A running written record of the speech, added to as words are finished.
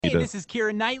Hey, this is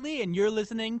Keira Knightley, and you're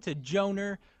listening to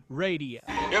Joner Radio.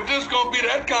 If this gonna be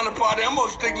that kind of party, I'm gonna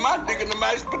stick my dick in the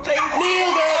mashed potato. Neil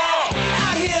out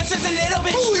here just a little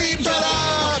bit sweet, but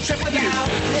tripping out.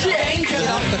 Get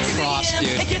off the cross,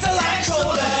 dude. It gets a lot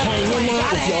colder. Hanging out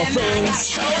with your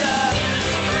friends.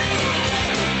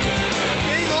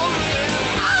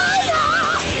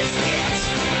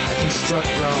 Construct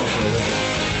ground for a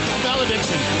living.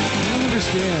 Valediction. I don't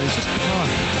understand. It's just fun.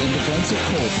 In defense of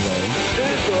Coldplay.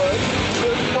 It's good.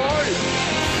 Good party.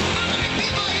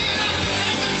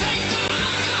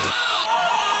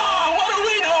 Oh, what do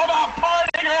we know about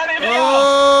partying or anything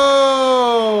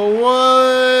Oh,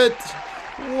 what?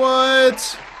 What?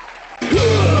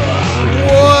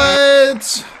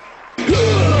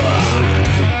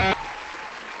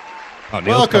 Oh, Neil's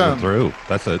Welcome. coming through.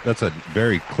 That's a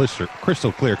very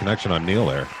crystal clear connection on Neil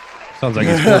there. Sounds like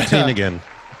he's 14 again.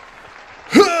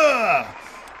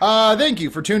 Thank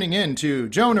you for tuning in to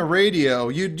Jonah Radio.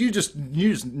 You just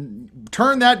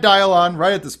turn that dial on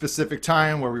right at the specific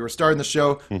time where we were starting the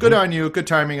show. Mm-hmm. Good on you. Good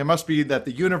timing. It must be that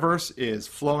the universe is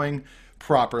flowing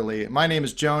properly. My name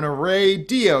is Jonah Ray.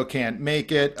 Dio can't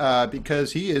make it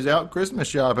because he is out Christmas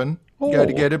shopping. You got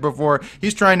to get it before.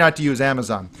 He's trying not to use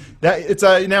Amazon.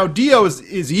 Now Dio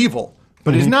is evil,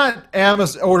 but he's not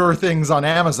order things on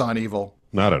Amazon evil.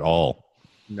 Not at all.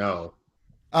 No.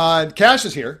 Cash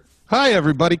is here. Hi,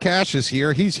 everybody. Cash is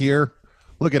here. He's here.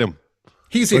 Look at him.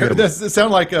 He's here. It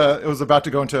sounded like it was about to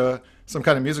go into some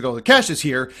kind of musical. Cash is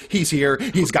here. He's here.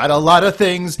 He's got a lot of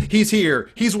things. He's here.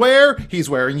 He's where? He's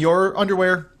wearing your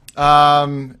underwear.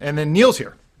 And then Neil's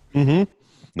here. Mm-hmm.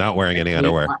 Not wearing any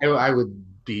underwear. I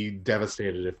would be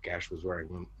devastated if Cash was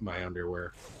wearing my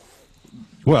underwear.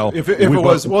 Well, If it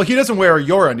was, well, he doesn't wear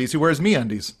your undies. He wears me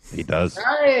undies. he does.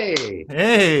 Hey!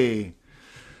 Hey.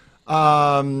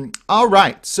 All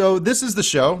right. So this is the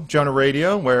show, Jonah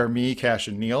Radio, where me, Cash,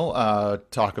 and Neil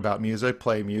talk about music,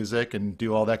 play music, and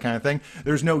do all that kind of thing.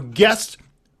 There's no guest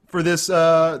for this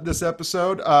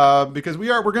episode because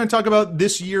we're going to talk about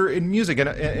this year in music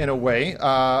in a way.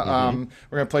 We're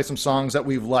going to play some songs that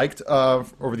we've liked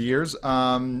over the years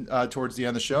towards the end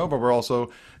of the show, but we're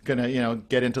also going to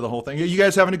get into the whole thing. You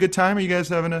guys having a good time? Are you guys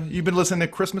you've been listening to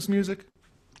Christmas music?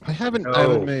 I haven't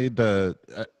made the.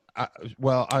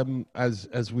 Well, I'm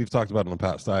as we've talked about in the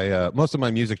past. Most of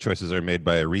my music choices are made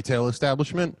by a retail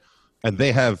establishment, and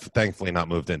they have thankfully not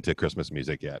moved into Christmas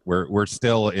music yet. We're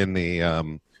still in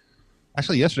the.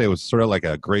 Actually, yesterday was sort of like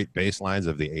a great bass lines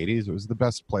of the '80s. It was the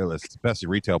best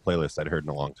retail playlist I'd heard in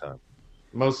a long time.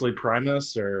 Mostly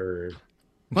Primus or.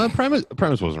 Well, Primus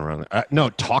wasn't around there.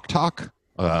 No, Talk.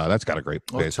 That's got a great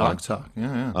bass line. Talk.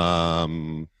 Yeah.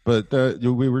 But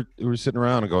we were sitting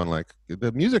around and going like,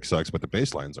 the music sucks, but the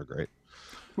bass lines are great.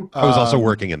 I was also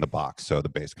working in the box, so the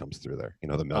bass comes through there. You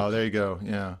know, the milk. Oh, there you go.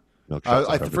 Yeah. Milk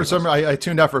I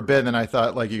tuned out for a bit, and then I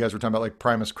thought like you guys were talking about like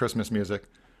Primus Christmas music.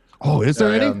 Oh, is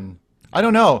there any? I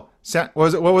don't know. What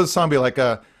was the song be like?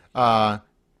 Santa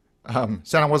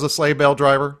was a sleigh bell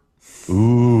driver.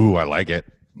 Ooh, I like it.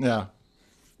 Yeah.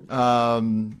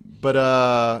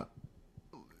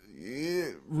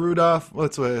 Rudolph.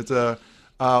 It's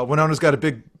Winona's got a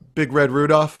big red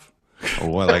Rudolph.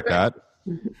 Oh, I like that.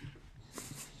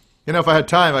 If I had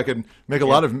time, I could make a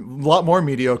lot more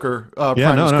mediocre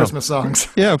Primus Christmas songs.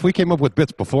 Yeah, if we came up with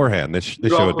bits beforehand, this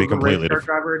show would be completely different.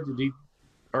 Driver? Did he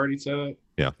already say that?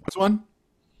 Yeah. Which one?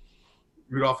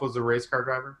 Rudolph was a race car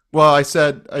driver? Well, I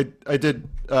said I did.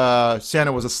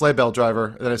 Santa was a sleigh bell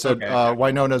driver, and then I said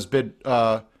Winona's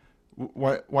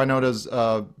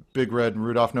big red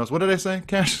Rudolph nose. What did I say,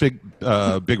 Cash? Big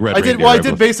red. I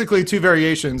did basically two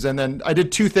variations, and then I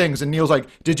did two things. And Neil's like,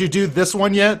 "Did you do this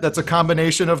one yet? That's a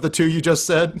combination of the two you just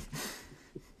said."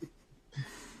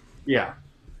 Yeah.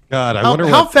 God, I wonder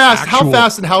how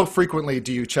fast and how frequently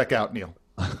do you check out, Neil?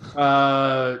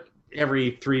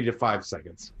 Every 3 to 5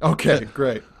 seconds. Okay,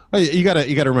 great. You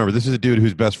gotta remember, this is a dude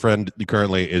whose best friend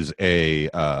currently is a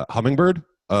hummingbird.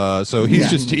 So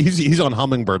he's on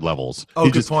hummingbird levels. Oh,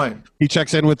 good point. He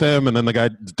checks in with them, and then the guy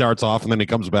darts off, and then he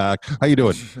comes back. How you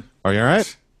doing? Are you all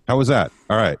right? How was that?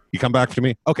 All right. You come back to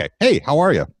me? Okay. Hey, how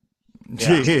are you?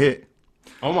 Yeah.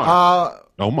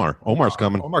 Omar's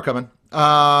coming. Omar coming.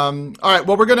 All right.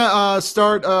 Well, we're gonna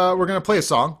start. We're gonna play a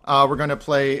song. We're gonna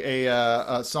play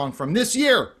a song from this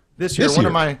year.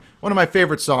 One of my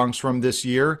favorite songs from this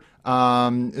year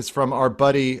is from our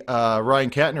buddy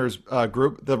Ryan Katner's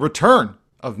group, The Return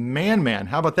of Man Man.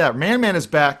 How about that? Man Man is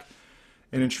back,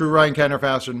 and in true Ryan Katner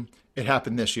fashion, it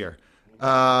happened this year.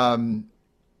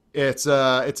 This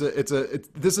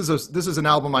is an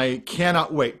album I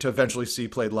cannot wait to eventually see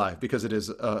played live because it is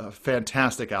a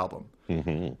fantastic album.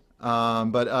 Mm-hmm.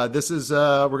 But this is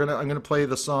I'm gonna play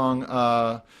the song.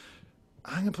 I'm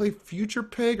gonna play Future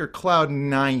Pig or Cloud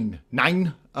Nine.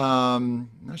 Not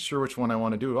sure which one I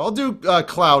want to do. I'll do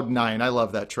Cloud Nine. I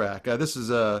love that track. This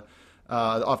is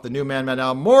off the new Man Man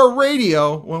album. More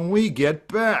radio when we get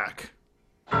back.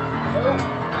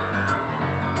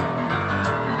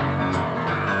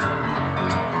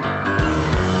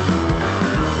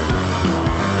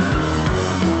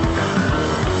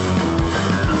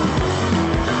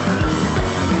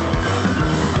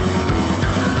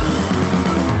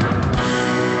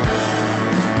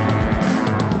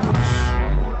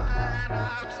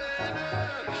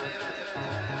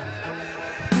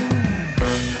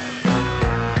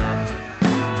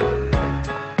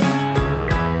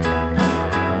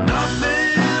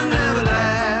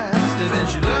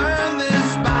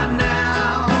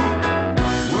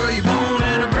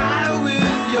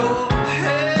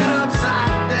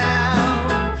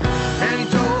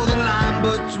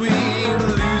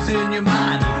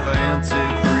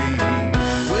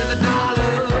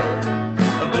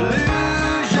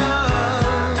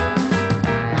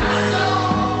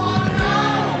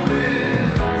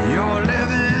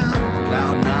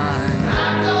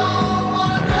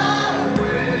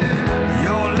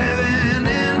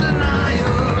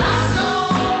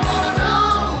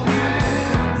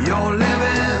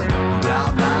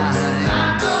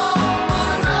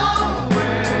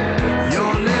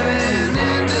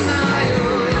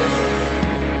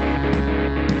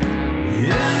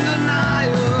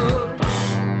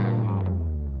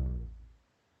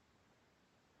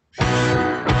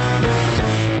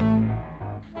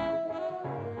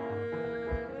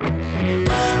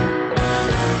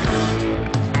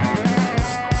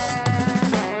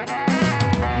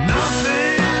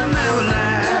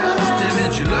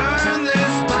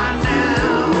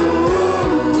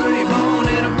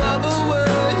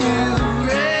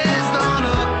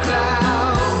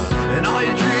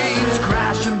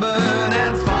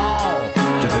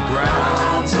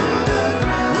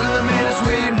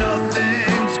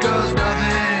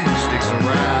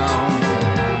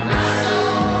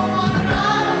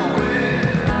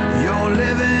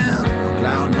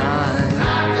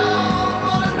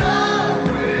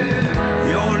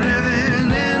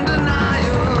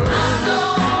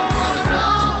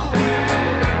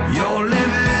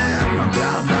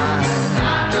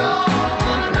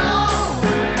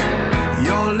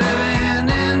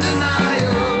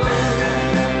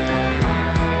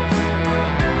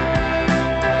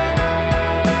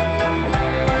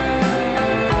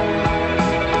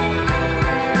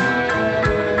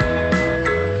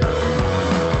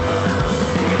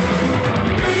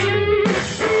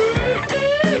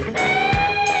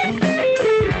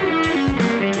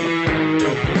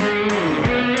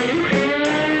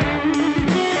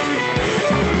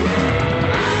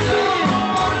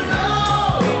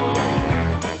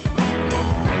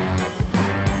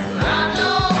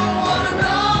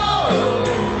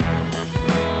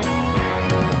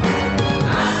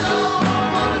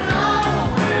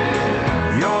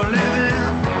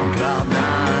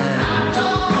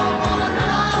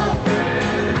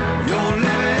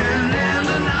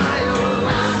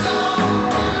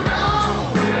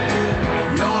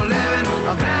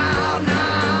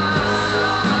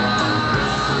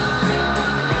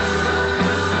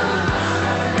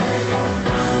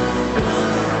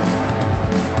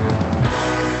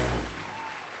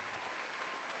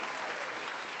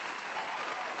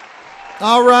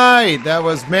 All right, that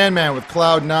was Man Man with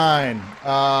Cloud Nine.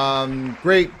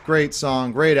 Great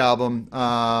song, great album.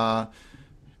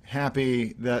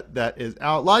 Happy that is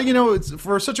out. A lot, it's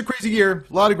for such a crazy year.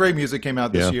 A lot of great music came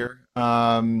out this year. As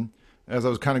I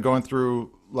was kind of going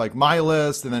through like my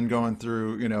list and then going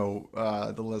through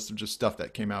the list of just stuff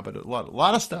that came out, but a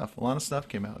lot of stuff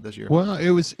came out this year. Well,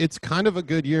 it's kind of a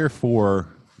good year for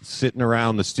sitting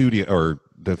around the studio or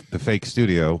the fake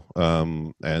studio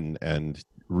and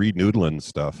re-noodling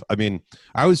stuff. I mean,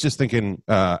 I was just thinking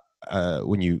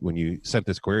when you sent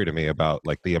this query to me about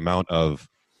like the amount of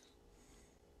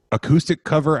acoustic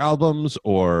cover albums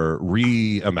or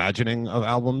reimagining of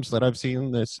albums that I've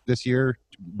seen this year,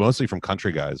 mostly from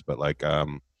country guys, but like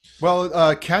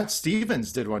Cat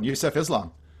Stevens did one. Yusef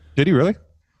Islam. Did he really?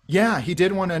 Yeah, he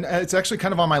did one, and it's actually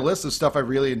kind of on my list of stuff I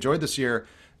really enjoyed this year.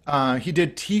 He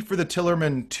did T for the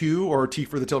Tillerman 2 or T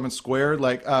for the Tillerman Squared,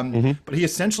 but he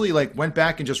essentially like went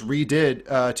back and just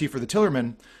redid T for the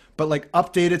Tillerman, but like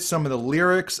updated some of the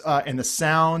lyrics and the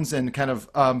sounds and kind of.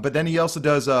 But then he also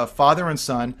does Father and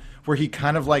Son, where he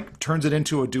kind of like turns it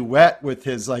into a duet with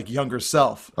his like younger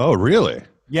self. Oh, really?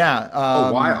 Yeah.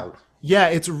 Wild. Yeah,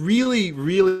 it's really,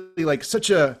 really like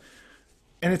such a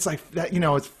and it's like that,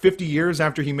 it's 50 years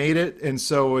after he made it, and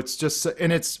so it's just,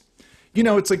 and it's,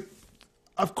 it's like,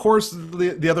 of course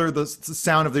the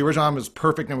sound of the original album is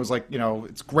perfect and it was like,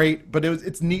 it's great, but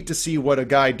it's neat to see what a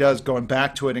guy does going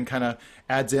back to it and kind of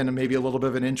adds in maybe a little bit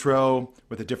of an intro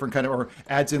with a different kind of, or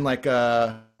adds in like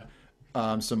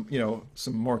some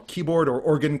more keyboard or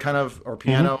organ kind of, or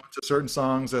piano to certain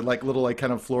songs that like little like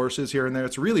kind of flourishes here and there.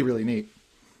 It's really, really neat.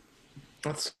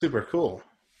 That's super cool.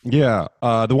 Yeah,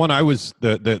 the one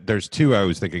there's two I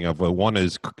was thinking of. One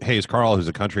is Hayes Carl, who's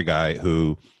a country guy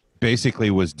who basically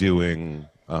was doing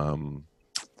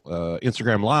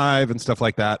Instagram Live and stuff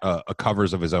like that,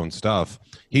 covers of his own stuff.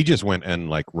 He just went and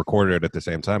like recorded it at the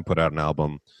same time, put out an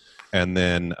album, and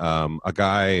then a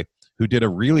guy who did a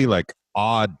really like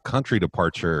odd country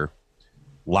departure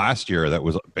last year that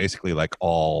was basically like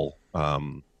all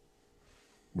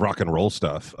rock and roll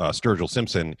stuff. Sturgill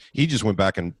Simpson, he just went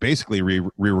back and basically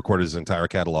re-recorded his entire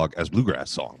catalog as bluegrass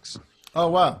songs. Oh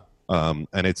wow!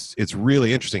 And it's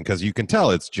really interesting because you can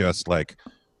tell it's just like,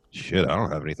 shit, I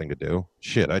don't have anything to do.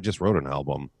 Shit, I just wrote an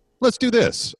album. Let's do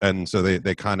this. And so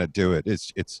they kind of do it.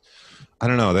 It's I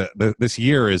don't know. This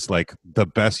year is like the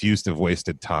best use of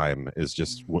wasted time is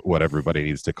just what everybody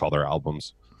needs to call their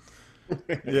albums.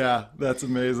 Yeah, that's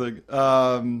amazing.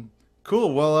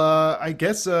 Cool. Well, I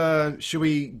guess should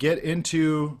we get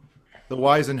into the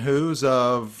whys and whos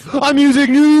of music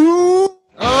news?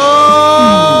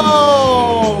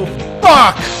 Oh,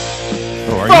 fuck!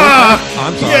 Oh, are Fuck! You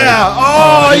I'm sorry. Yeah!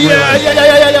 Oh, yeah!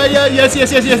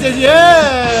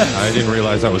 Yes! I didn't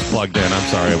realize I was plugged in. I'm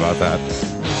sorry about that.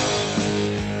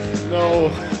 No.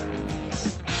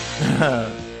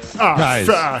 Guys.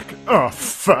 Fuck! Oh,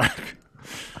 fuck!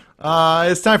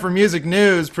 It's time for music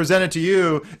news presented to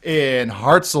you in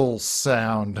Hartzell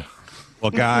sound.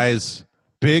 Well, guys,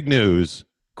 big news.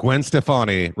 Gwen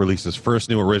Stefani released his first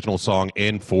new original song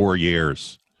in 4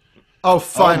 years. Oh,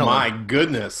 finally! Oh my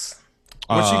goodness!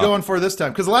 What's she going for this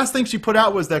time? Because the last thing she put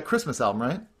out was that Christmas album,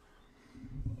 right?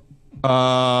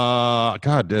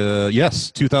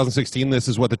 Yes, 2016. This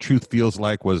Is What the Truth Feels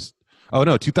Like was. Oh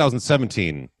no,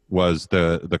 2017 was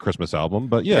the Christmas album.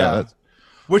 But yeah.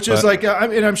 Which is like,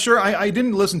 and I'm sure I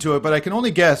didn't listen to it, but I can only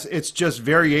guess it's just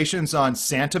variations on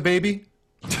Santa Baby.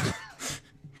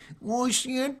 Oh,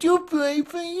 Santa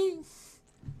Baby.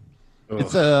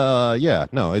 It's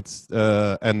it's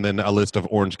and then a list of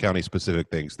Orange County specific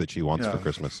things that she wants for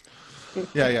Christmas.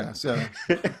 Yeah. So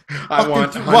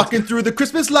walking through the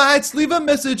Christmas lights, leave a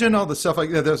message, and all the stuff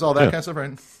like that. There's all that kind of stuff,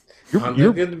 right? on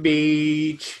the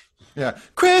beach. Yeah,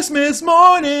 Christmas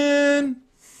morning.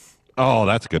 Oh,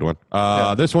 that's a good one.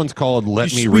 This one's called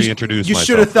 "Let Me We- Reintroduce You Myself."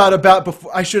 should have thought about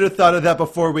before. I should have thought of that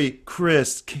before we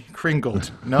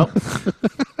cringled. No.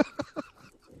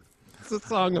 It's a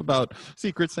song about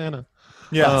Secret Santa.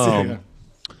 Yeah.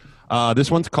 This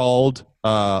one's called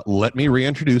 "Let Me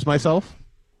Reintroduce Myself,"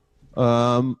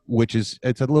 which is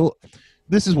it's a little.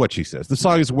 This is what she says. The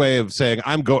song is a way of saying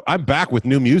I'm back with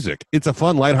new music. It's a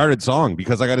fun, lighthearted song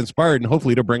because I got inspired and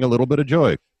hopefully to bring a little bit of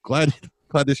joy. Glad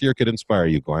this year could inspire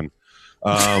you, Gwen.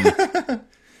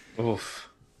 Oof.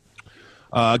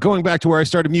 Going back to where I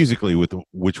started musically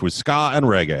which was ska and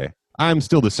reggae. I'm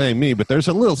still the same me, but there's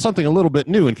something a little bit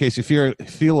new in case you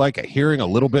feel like hearing a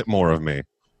little bit more of me.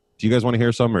 Do you guys want to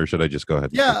hear some, or should I just go ahead?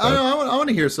 Yeah, I want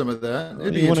to hear some of that.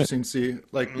 It'd be interesting to see,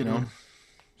 like,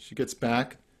 she gets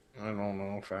back. I don't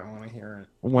know if I want to hear it.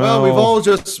 Well, we've all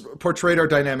just portrayed our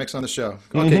dynamics on the show.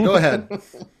 Okay, go ahead.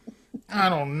 I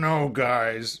don't know,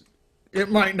 guys. It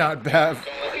might not have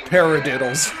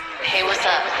paradiddles. Hey, what's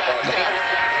up?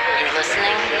 You're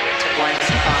listening to Gwen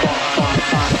Stefani.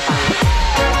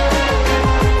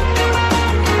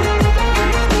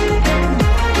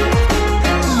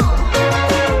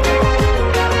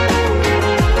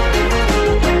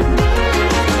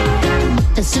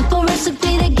 A simple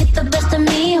recipe to get the best of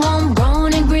me.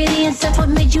 Homegrown ingredients, that's what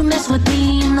made you mess with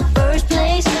me in the first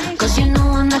place. Cause you know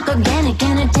I'm like organic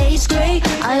and it tastes great.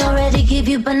 I already give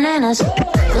you bananas. Go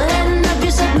ahead and up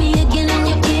yourself me again in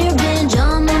your ear. Binge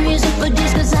on my music for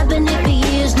days cause I've been here for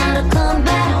years. Not a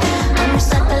comeback, I'm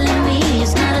recycling me.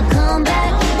 It's not a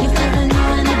comeback, you feel a new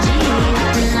energy.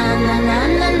 Na na na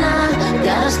na na.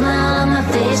 Got a smile on my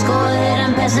face, go ahead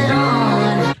and pass it on.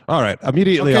 All right,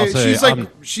 immediately I'll say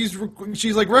she's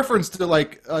like referenced to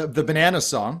like the Banana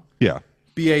song. Yeah.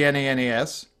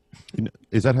 Bananas.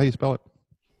 Is that how you spell it?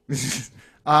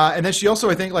 And then she also,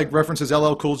 I think, like references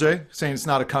LL Cool J, saying it's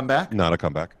not a comeback. Not a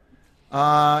comeback.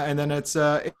 And then it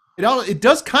it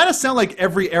does kind of sound like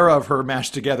every era of her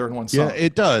mashed together in one song. Yeah,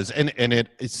 it does, and it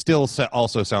still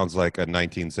also sounds like a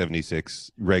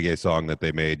 1976 reggae song that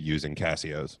they made using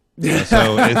Casios.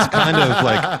 So it's kind of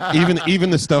like even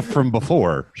the stuff from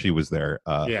before she was there.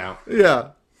 Yeah.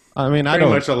 I mean, Pretty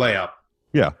much a layup.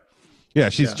 Yeah,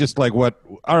 she's just like, what?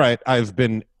 All right, I've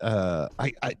been.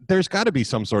 There's got to be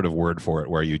some sort of word for it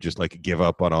where you just like give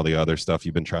up on all the other stuff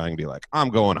you've been trying. Be like, I'm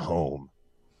going home.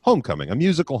 Homecoming, a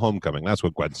musical homecoming. That's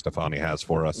what Gwen Stefani has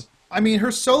for us. I mean,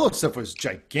 her solo stuff was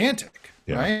gigantic,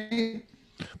 right?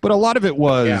 But a lot of it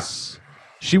was.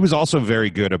 She was also very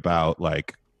good about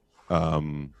like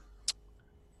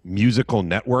musical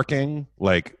networking.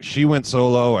 Like she went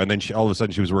solo, and then all of a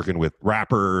sudden she was working with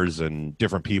rappers and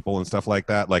different people and stuff like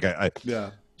that. Like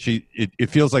it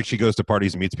feels like she goes to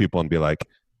parties and meets people and be like,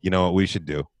 you know what we should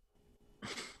do.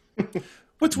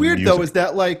 What's weird though is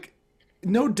that like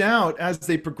No Doubt, as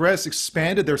they progressed,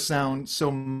 expanded their sound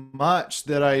so much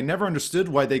that I never understood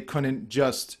why they couldn't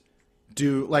just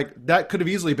do like that. Could have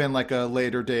easily been like a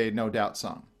later day No Doubt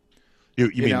song.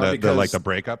 You mean know, the like the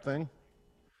breakup thing?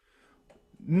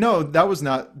 No, that was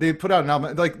not. They put out an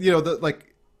album like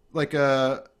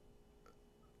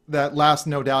that last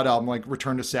No Doubt album, like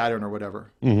Return to Saturn or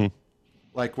whatever. Mm-hmm.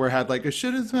 Like where it had like a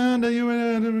shit is found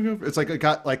you. It's like it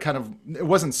got like kind of it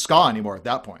wasn't ska anymore at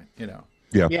that point, you know.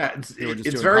 Yeah,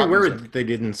 it's very weird that they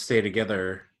didn't stay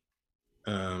together,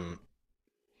 and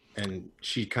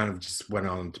she kind of just went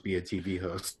on to be a TV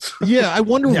host. Yeah, I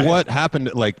wonder what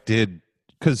happened. Like,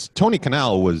 because Tony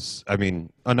Kanal was, I mean,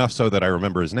 enough so that I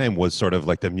remember his name, was sort of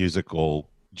like the musical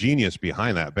genius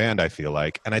behind that band, I feel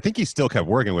like, and I think he still kept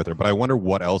working with her. But I wonder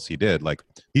what else he did. Like,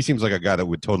 he seems like a guy that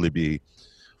would totally be,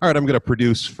 all right, I'm going to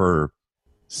produce for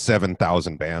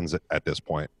 7,000 bands at this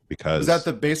point. Because is that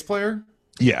the bass player?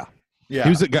 Yeah. Yeah,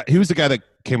 he was the guy that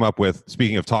came up with.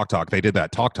 Speaking of Talk Talk, they did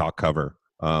that Talk Talk cover.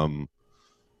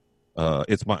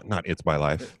 It's my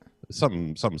life.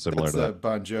 Something similar That's to that.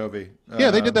 Bon Jovi. Yeah,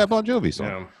 they did that Bon Jovi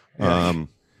song.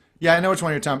 Yeah, I know which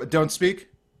one you're talking about. Don't Speak.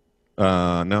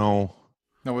 No.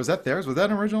 No, was that theirs? Was that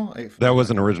an original? That was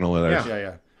an original of theirs.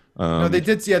 Yeah. No, they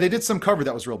did. Yeah, they did some cover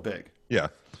that was real big. Yeah,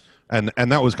 and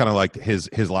that was kind of like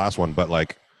his last one, but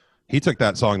like. He took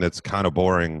that song that's kind of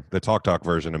boring, the Talk Talk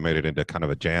version, and made it into kind of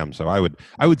a jam. So I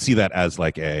would see that as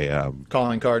like a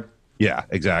calling card. Yeah,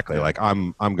 exactly. Like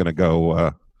I'm gonna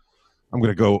go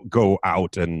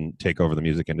out and take over the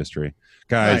music industry,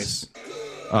 guys.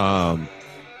 Nice.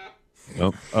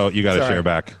 Oh, you got to share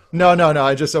back. No.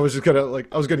 I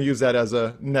was gonna use that as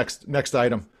a next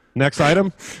item. Next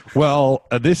item. Well,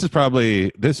 this is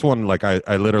probably this one. Like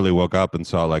I literally woke up and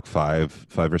saw like five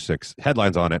or six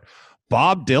headlines on it.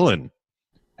 Bob Dylan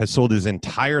has sold his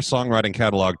entire songwriting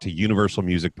catalog to Universal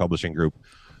Music Publishing Group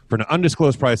for an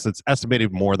undisclosed price that's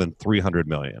estimated more than $300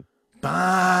 million.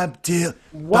 Bob Dylan.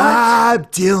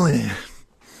 Bob Dylan.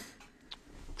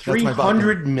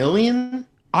 300 million?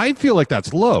 I feel like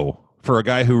that's low for a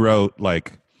guy who wrote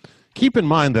like. Keep in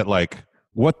mind that like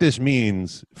what this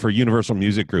means for Universal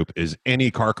Music Group is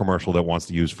any car commercial that wants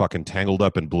to use fucking Tangled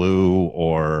Up in Blue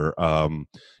or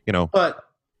But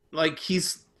like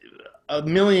he's a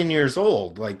million years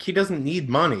old. Like he doesn't need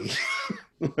money.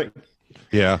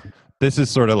 Yeah, this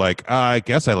is sort of like I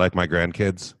guess I like my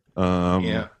grandkids.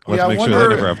 Let's make sure they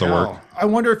never have to work. I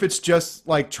wonder if it's just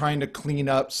like trying to clean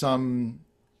up some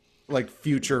like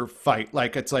future fight.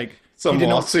 Like it's like some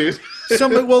lawsuit.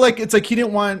 It's like he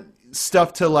didn't want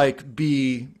stuff to like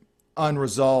be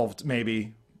unresolved.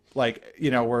 Maybe like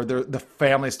where the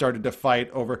family started to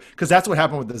fight over because that's what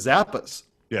happened with the Zappas.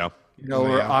 Yeah.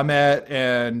 Where Ahmet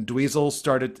and Dweezil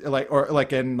started and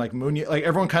Munya, like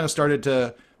everyone kind of started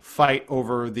to fight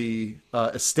over the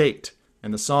estate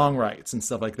and the song rights and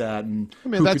stuff like that. And I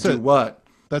mean, who could do what?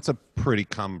 That's a pretty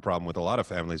common problem with a lot of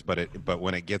families. But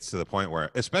when it gets to the point where,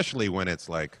 especially when it's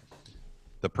like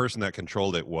the person that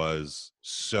controlled it was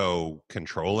so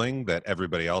controlling that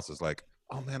everybody else is like,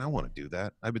 oh man, I want to do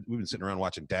that. We've been sitting around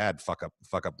watching Dad fuck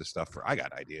up this stuff I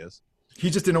got ideas. He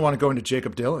just didn't want to go into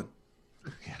Jacob Dylan.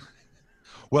 Yeah.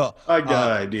 Well, I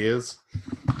got ideas.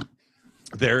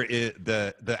 There is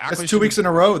the That's 2 weeks in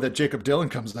a row that Jacob Dylan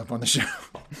comes up on the show.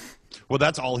 Well,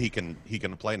 that's all he can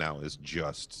play now is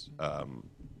just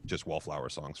Wallflower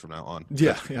songs from now on.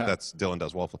 Yeah. That's Dylan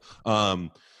does Wallflower.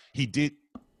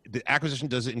 The acquisition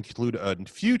does include a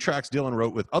few tracks Dylan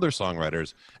wrote with other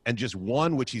songwriters, and just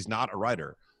one which he's not a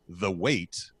writer. The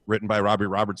Weight, written by Robbie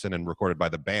Robertson and recorded by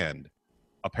the band,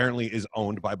 apparently is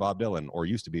owned by Bob Dylan, or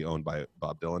used to be owned by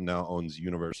Bob Dylan, now owns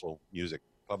Universal Music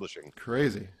Publishing.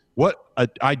 Crazy. What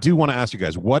I do want to ask you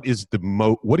guys, what do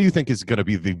you think is going to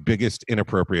be the biggest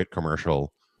inappropriate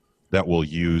commercial that will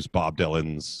use Bob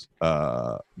Dylan's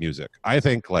music. I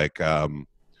think like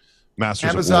Masters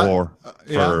Amazon, of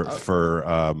War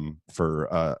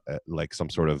for like some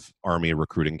sort of army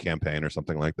recruiting campaign or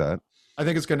something like that. I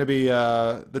think it's going to be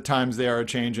the times they are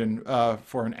changing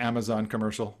for an Amazon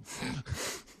commercial.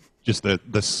 Just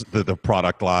the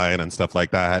product line and stuff like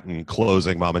that, and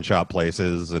closing mom and shop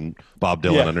places and Bob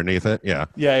Dylan underneath it. Yeah.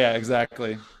 Yeah,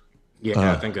 exactly.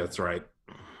 Yeah, I think that's right.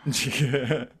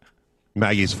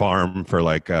 Maggie's Farm for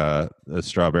like a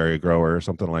strawberry grower or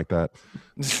something like that.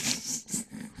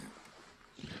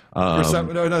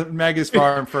 Maggie's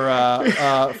Farm for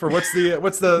what's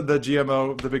the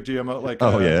GMO, the big GMO, like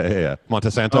yeah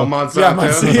Monsanto. Oh,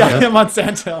 Monsanto. Yeah,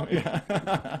 Monsanto.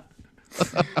 Yeah.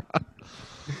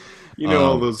 You know,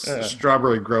 all those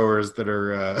strawberry growers that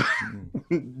are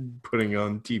putting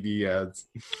on TV ads.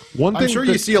 One thing I'm sure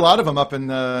you see a lot of them up in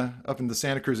the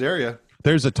Santa Cruz area.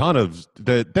 There's a ton of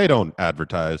that. They don't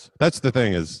advertise. That's the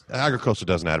thing, is agriculture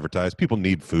doesn't advertise. People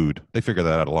need food. They figured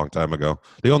that out a long time ago.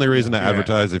 The only reason to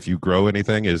advertise if you grow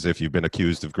anything is if you've been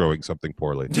accused of growing something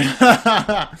poorly.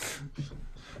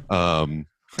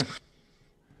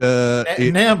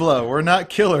 NAMBLA, we're not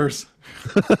killers.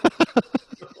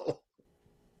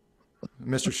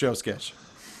 Mr. Show Sketch.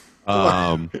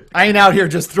 I ain't out here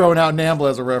just throwing out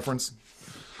NAMBLA as a reference.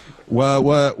 Well,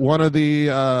 one of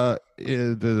the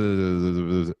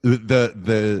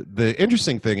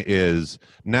interesting thing is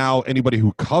now anybody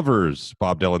who covers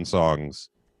Bob Dylan songs,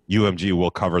 UMG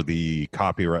will cover the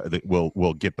copyright.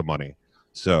 Will get the money.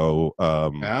 So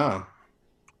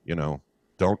you know,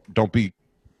 don't be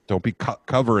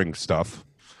covering stuff.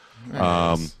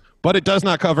 Nice. But it does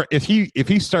not cover if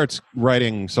he starts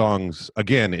writing songs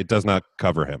again. It does not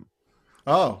cover him.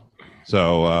 Oh,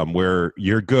 so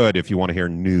you're good if you want to hear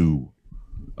new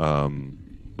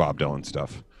Bob Dylan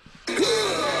stuff.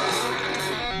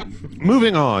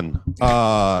 Moving on,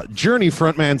 Journey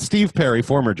frontman Steve Perry,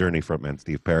 former Journey frontman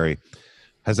Steve Perry,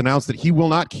 has announced that he will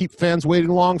not keep fans waiting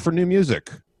long for new music.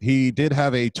 He did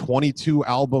have a 22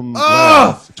 album,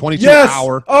 22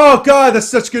 hour. Oh God, that's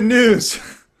such good news.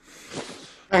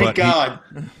 Thank God.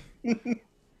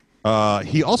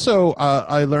 He also,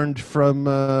 I learned from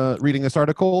reading this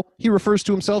article, he refers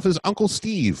to himself as Uncle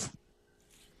Steve.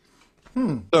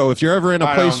 So if you're ever in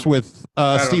a place with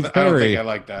Steve Perry, I don't think I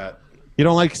like that. You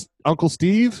don't like Uncle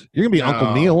Steve? You're gonna be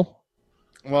Uncle Neil.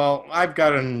 Well, I've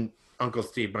got an Uncle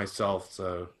Steve myself,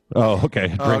 so. Oh, okay.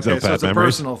 Brings up so bad it's memories. A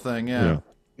personal thing, yeah.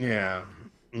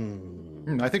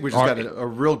 I think we just got a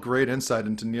real great insight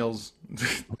into Neil's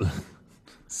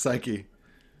psyche.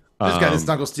 This guy is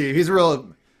Uncle Steve. He's a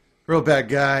real bad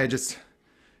guy. I just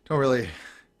don't really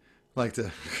like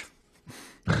to.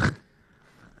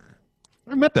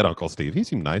 I met that Uncle Steve. He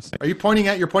seemed nice. Are you pointing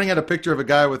at a picture of a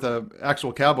guy with an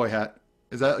actual cowboy hat?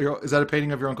 Is that a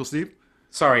painting of your Uncle Steve?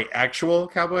 Sorry, actual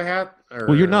cowboy hat?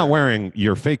 Well, you're not wearing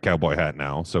your fake cowboy hat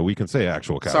now, so we can say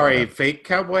actual cowboy hat. Fake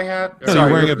cowboy hat? No, you're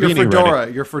wearing a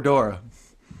beanie. Your fedora.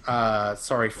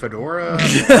 Sorry, fedora.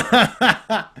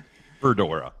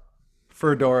 Fedora.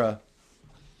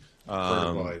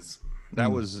 That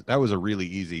was a really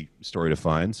easy story to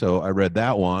find, so I read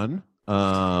that one.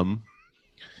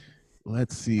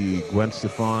 Let's see, Gwen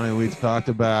Stefani we talked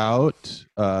about,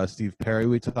 Steve Perry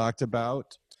we talked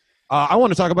about. I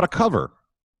want to talk about a cover.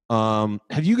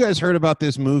 Have you guys heard about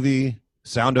this movie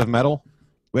Sound of Metal?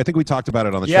 I think we talked about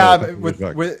it on the show. Yeah,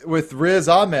 with Riz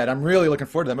Ahmed. I'm really looking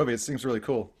forward to that movie. It seems really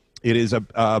cool. It is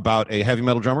about a heavy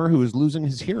metal drummer who is losing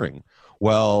his hearing.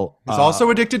 Well, he's also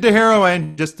addicted to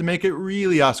heroin, just to make it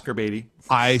really Oscar baity.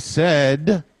 I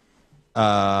said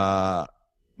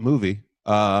movie.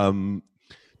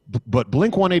 But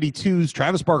Blink-182's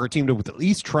Travis Barker teamed up with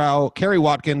Elise Trow, Kerry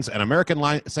Watkins, and American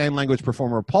Sign Language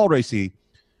performer Paul Raci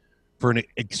for an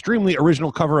extremely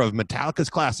original cover of Metallica's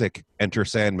classic "Enter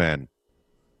Sandman."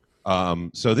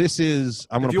 So this is.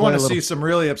 If you want to see some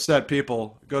really upset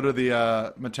people, go to the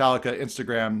Metallica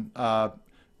Instagram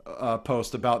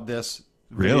post about this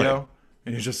video,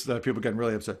 and it's just people getting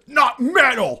really upset. Not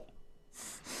metal.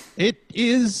 It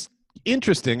is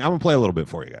interesting. I'm gonna play a little bit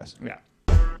for you guys. Yeah.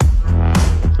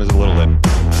 There's a little bit.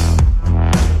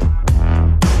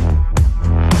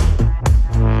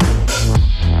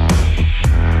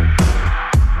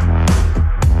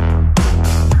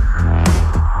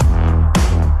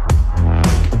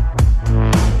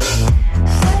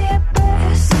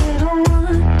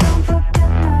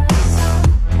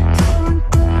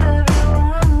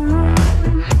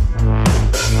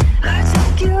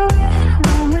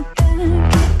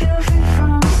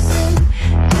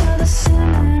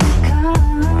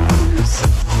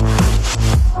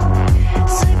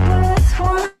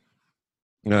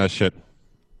 Shit.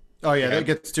 Oh yeah, that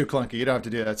gets too clunky. You don't have to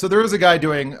do that. So there is a guy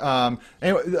doing.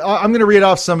 Anyway, I'm going to read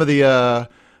off some of the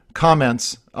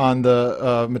comments on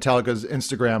the Metallica's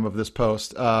Instagram of this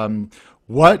post.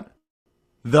 What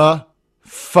the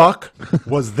fuck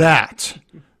was that?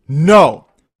 No.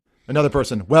 Another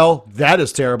person. Well, that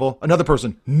is terrible. Another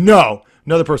person. No.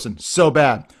 Another person. So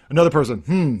bad. Another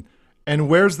person. And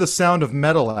where's the sound of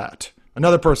metal at?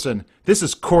 Another person. This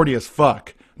is corny as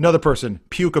fuck. Another person.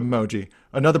 Puke emoji.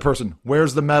 Another person.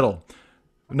 Where's the metal?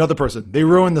 Another person. They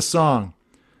ruined the song.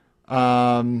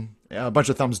 A bunch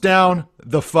of thumbs down.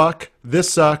 The fuck.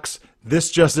 This sucks.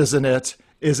 This just isn't it.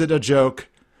 Is it a joke?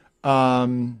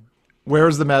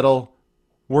 Where's the metal?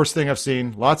 Worst thing I've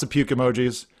seen. Lots of puke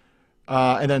emojis.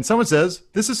 And then someone says,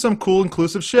 "This is some cool,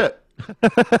 inclusive shit."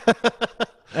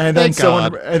 And then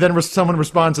someone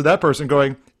responds to that person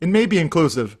going, "It may be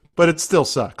inclusive, but it still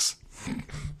sucks."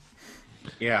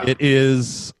 Yeah, it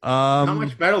is. How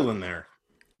much metal in there?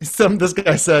 This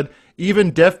guy said,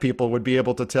 "Even deaf people would be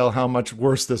able to tell how much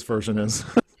worse this version is."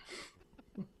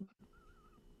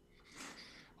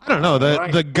 I don't know.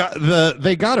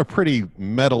 They got a pretty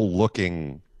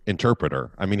metal-looking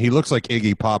interpreter. I mean, he looks like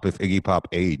Iggy Pop if Iggy Pop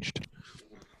aged.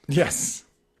 Yes.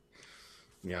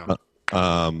 Yeah.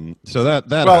 So that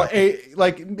well,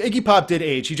 like Iggy Pop did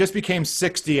age. He just became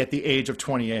 60 at the age of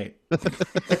 28.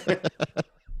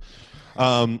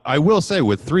 I will say,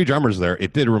 with 3 drummers there,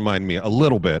 it did remind me a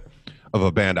little bit of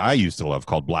a band I used to love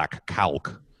called Black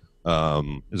Calc.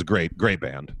 It's a great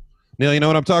band. Neil, you know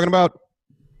what I'm talking about?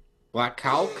 Black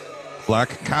Calc? Black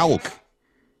Calc.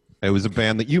 It was a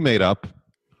band that you made up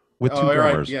with 2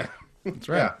 drummers. Right. Yeah, that's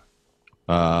right.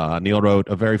 Neil wrote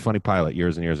a very funny pilot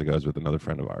years and years ago with another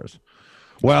friend of ours.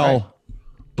 Well,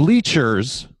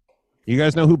 Bleachers. You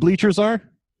guys know who Bleachers are?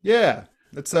 Yeah,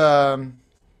 that's I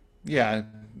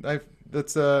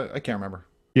can't remember.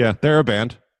 Yeah, they're a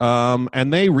band.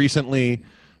 And they recently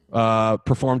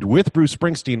performed with Bruce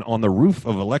Springsteen on the roof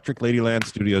of Electric Ladyland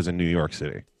Studios in New York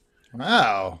City.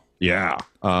 Wow. Yeah.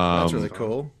 That's really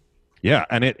cool. Yeah,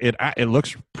 and it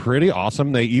looks pretty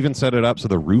awesome. They even set it up so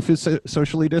the roof is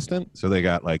socially distant. So they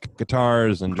got like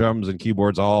guitars and drums and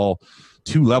keyboards all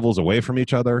 2 levels away from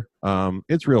each other.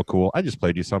 It's real cool. I just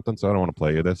played you something, so I don't want to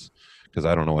play you this because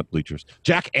I don't know what Bleachers.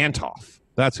 Jack Antoff.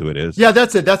 That's who it is. Yeah,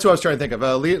 that's it. That's what I was trying to think of.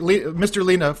 Mr.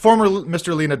 Lena, former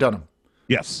Mr. Lena Dunham.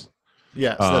 Yes.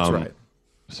 Yes, that's right.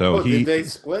 So did they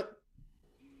split?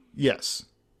 Yes.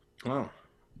 Oh,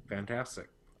 fantastic.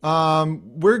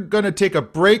 We're going to take a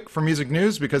break from music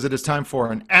news because it is time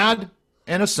for an ad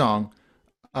and a song.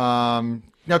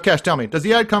 Now, Cash, tell me, does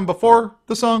the ad come before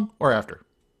the song or after?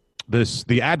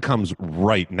 The ad comes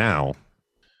right now.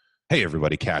 Hey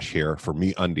everybody, Cash here for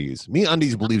MeUndies.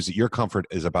 MeUndies believes that your comfort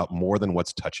is about more than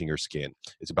what's touching your skin.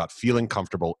 It's about feeling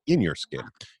comfortable in your skin.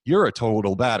 You're a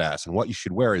total badass, and what you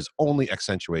should wear is only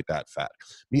accentuate that fact.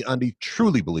 MeUndies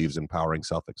truly believes in empowering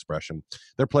self-expression.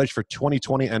 Their pledge for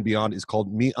 2020 and beyond is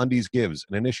called MeUndies Gives,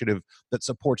 an initiative that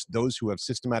supports those who have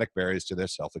systematic barriers to their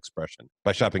self-expression.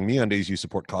 By shopping MeUndies, you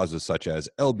support causes such as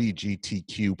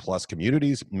LGBTQ plus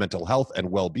communities, mental health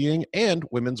and well-being, and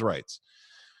women's rights.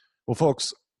 Well,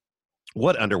 folks,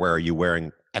 what underwear are you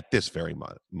wearing at this very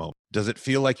moment? Does it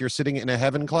feel like you're sitting in a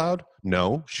heaven cloud?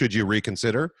 No. Should you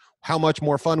reconsider? How much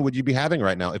more fun would you be having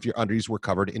right now if your undies were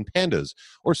covered in pandas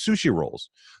or sushi rolls?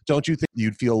 Don't you think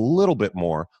you'd feel a little bit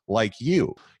more like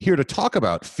you? Here to talk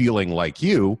about feeling like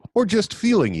you, or just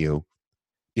feeling you,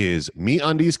 is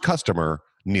MeUndies customer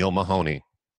Neil Mahoney.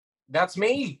 That's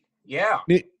me. Yeah.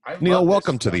 Neil,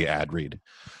 welcome to the ad read.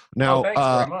 Now, thanks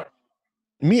very much.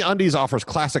 MeUndies offers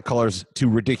classic colors to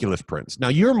ridiculous prints. Now,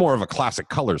 you're more of a classic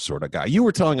colors sort of guy. You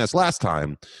were telling us last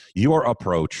time your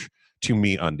approach to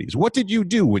MeUndies. What did you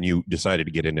do when you decided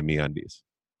to get into MeUndies?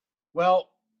 Well,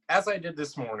 as I did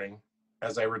this morning,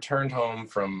 as I returned home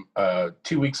from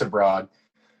 2 weeks abroad,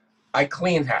 I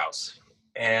cleaned house.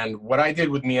 And what I did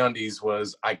with MeUndies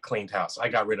was I cleaned house. I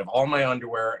got rid of all my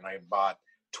underwear and I bought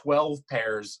 12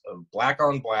 pairs of black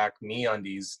on black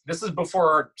MeUndies. This is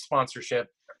before our sponsorship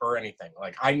or anything.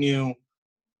 Like I knew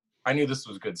this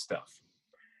was good stuff.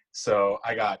 So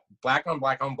I got black on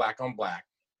black on black on black.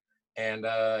 And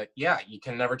yeah, you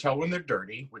can never tell when they're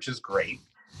dirty, which is great.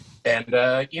 And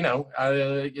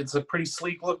it's a pretty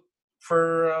sleek look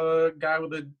for a guy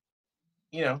with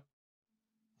a,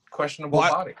 questionable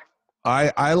body.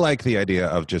 I like the idea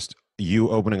of just you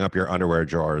opening up your underwear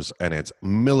drawers and it's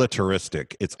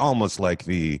militaristic. It's almost like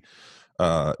the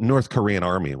North Korean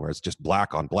army where it's just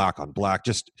black on black on black.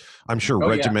 Just, I'm sure,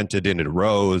 regimented into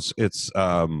rows. It's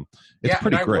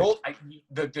pretty great.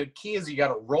 The key is you got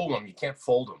to roll them. You can't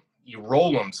fold them. You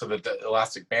roll them so that the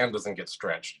elastic band doesn't get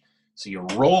stretched. So you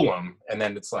roll them and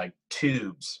then it's like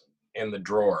tubes in the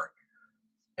drawer,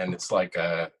 and it's like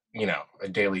a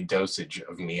daily dosage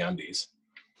of MeUndies.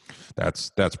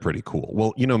 That's pretty cool.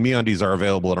 Well, MeUndies are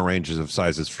available in a range of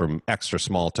sizes from extra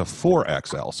small to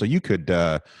 4XL. So you could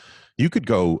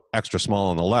go extra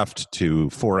small on the left to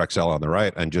 4XL on the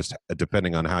right, and just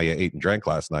depending on how you ate and drank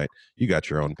last night, you got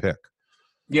your own pick.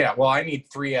 Yeah, well, I need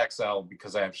 3XL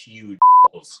because I have huge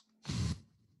balls.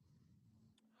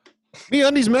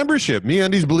 MeUndies membership.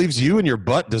 MeUndies believes you and your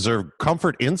butt deserve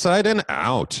comfort inside and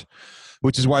out,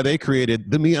 which is why they created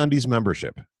the MeUndies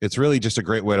membership. It's really just a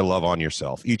great way to love on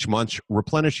yourself. Each month,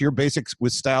 replenish your basics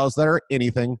with styles that are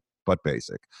anything but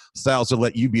basic. Styles that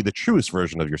let you be the truest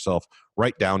version of yourself,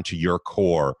 right down to your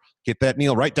core. Get that,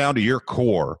 Neil? Right down to your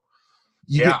core.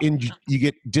 You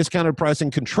get discounted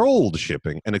pricing, controlled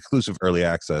shipping, and exclusive early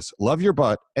access. Love your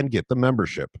butt and get the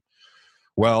membership.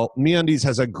 Well, MeUndies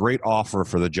has a great offer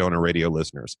for the Jonah Radio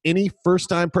listeners. Any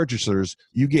first-time purchasers,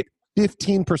 you get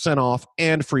 15% off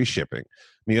and free shipping.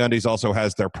 MeUndies also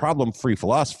has their problem-free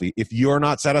philosophy. If you're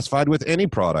not satisfied with any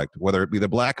product, whether it be the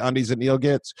black undies that Neil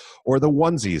gets or the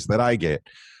onesies that I get,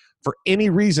 for any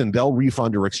reason, they'll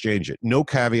refund or exchange it. No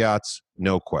caveats,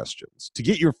 no questions. To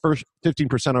get your first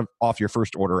 15% off your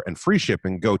first order and free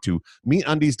shipping, go to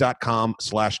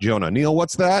MeUndies.com/Jonah. Neil,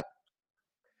 what's that?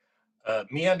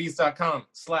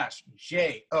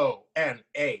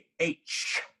 MeUndies.com/JONAH.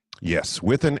 Yes,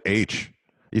 with an H.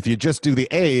 If you just do the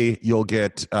A, you'll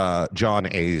get John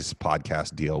A's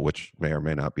podcast deal, which may or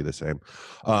may not be the same.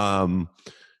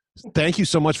 Thank you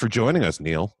so much for joining us,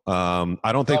 Neil.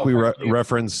 I don't think we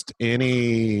referenced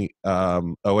any.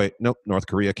 North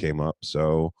Korea came up.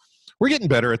 So we're getting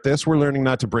better at this. We're learning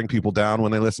not to bring people down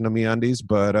when they listen to MeUndies,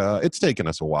 but it's taken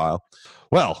us a while.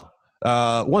 Well,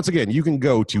 once again, you can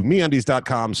go to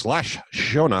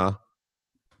MeUndies.com/Shona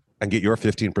and get your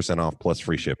 15% off plus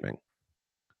free shipping.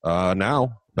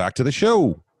 Now, back to the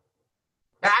show.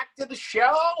 Back to the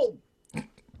show.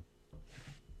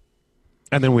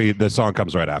 And then the song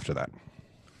comes right after that.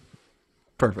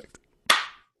 Perfect.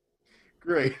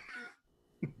 Great.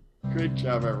 Great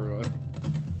job, everyone.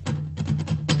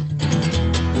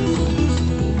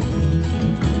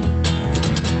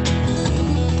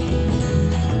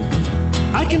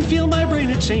 I can feel my brain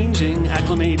a-changing,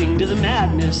 acclimating to the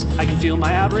madness. I can feel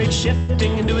my outrage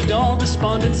shifting into a dull,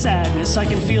 despondent sadness. I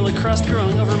can feel a crust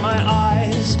growing over my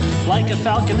eyes, like a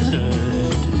falcon hood.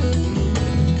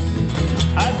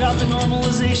 I've got the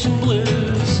normalization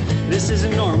blues. This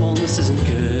isn't normal, this isn't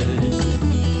good.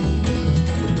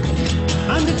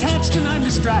 I'm detached and I'm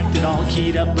distracted, all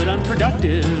keyed up but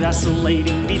unproductive,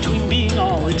 vacillating between being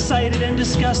all excited and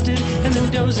disgusted, and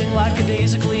then dozing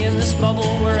lackadaisically in this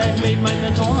bubble where I've made my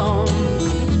mental home.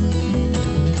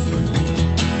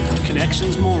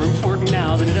 Connection's more important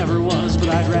now than it ever was, but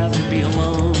I'd rather be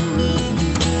alone.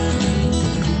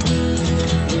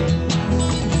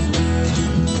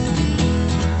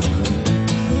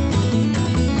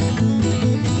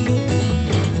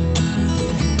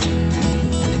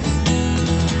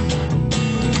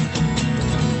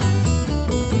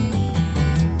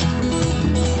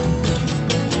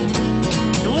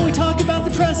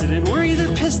 We're either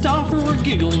pissed off or we're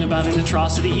giggling about an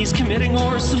atrocity he's committing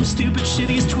or some stupid shit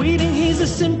he's tweeting. He's a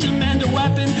symptom and a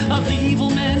weapon of the evil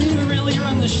men who really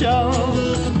run the show.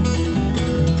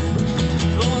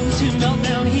 The ones who melt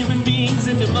down human beings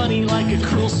into money like a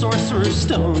cruel sorcerer's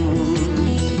stone.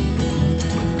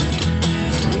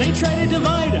 They try to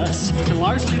divide us, and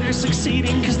largely they're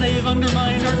succeeding because they've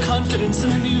undermined our confidence in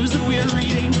the news that we're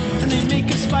reading, and they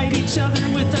make us fight each other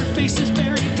with our faces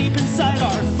buried deep inside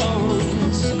our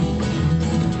phones.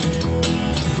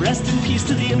 Rest in peace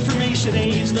to the information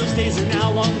age, those days are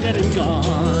now long dead and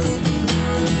gone.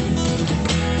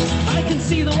 I can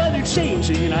see the weather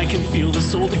changing and I can feel the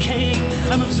soul decaying.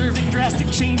 I'm observing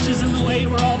drastic changes in the way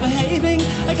we're all behaving.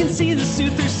 I can see the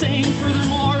soothers saying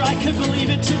furthermore, I could believe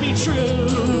it to be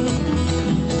true.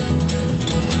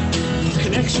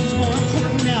 Connection's more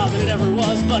important now than it ever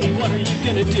was, buddy, what are you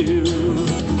gonna do?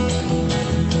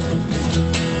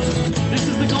 This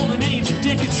is the golden age of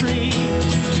dicketry,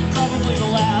 probably the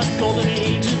last golden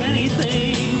age of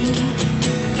anything.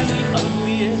 And the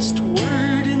ugliest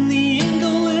word in the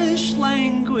English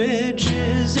language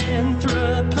is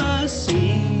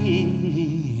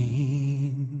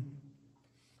Anthropocene.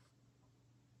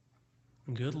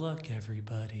 Good luck,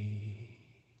 everybody.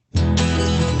 Good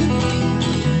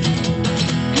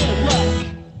luck.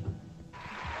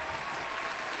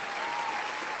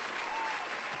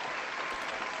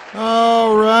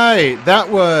 All right, that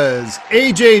was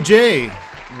AJJ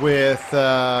with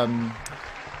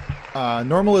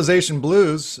Normalization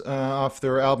Blues off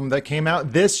their album that came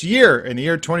out this year, in the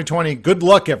year 2020. Good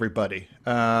luck, everybody.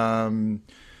 And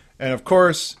of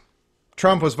course,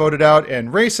 Trump was voted out, and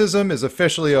racism is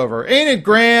officially over. Ain't it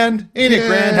grand? Ain't it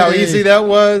grand how easy that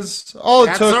was? All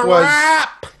it took was...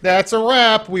 That's a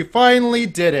wrap. We finally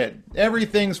did it.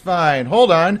 Everything's fine.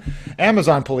 Hold on.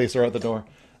 Amazon police are at the door.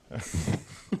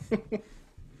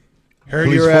 Heard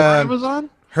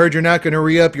you're not going to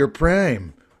re-up your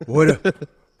Prime.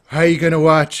 How you going to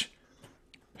watch?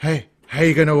 Hey, how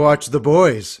you going to watch The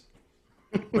Boys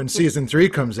when season 3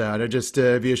 comes out?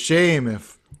 It'd be a shame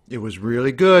if it was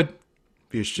really good.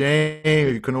 Be a shame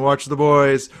if you couldn't watch The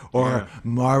Boys or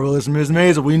Marvelous Miss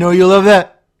Maisel. We know you love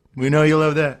that. We know you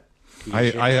love that. I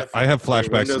have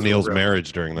flashbacks to Neil's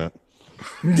marriage during that.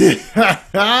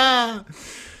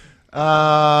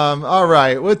 All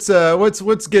right,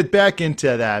 let's get back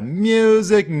into that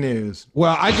music news.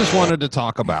 Well, I just wanted to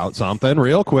talk about something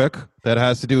real quick that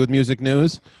has to do with music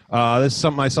news. This is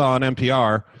something I saw on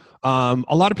NPR.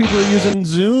 A lot of people are using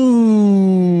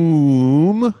Zoom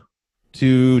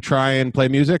to try and play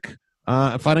music,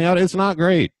 finding out it's not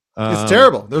great. It's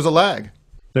terrible. There's a lag.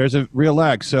 There's a real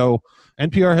lag. So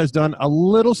NPR has done a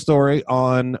little story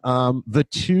on the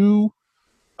two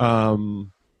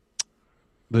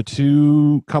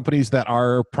companies that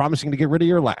are promising to get rid of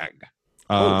your lag.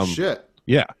 Oh shit!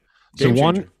 Yeah. Game So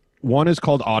changer. one is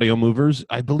called Audio Movers.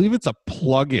 I believe it's a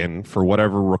plugin for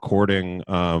whatever recording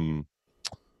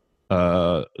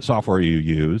software you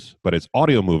use, but it's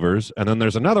Audio Movers. And then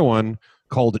there's another one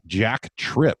called Jack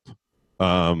Trip,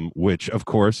 which of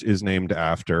course is named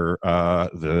after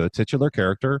the titular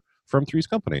character from Three's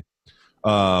Company.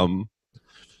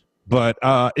 But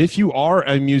if you are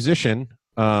a musician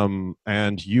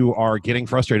and you are getting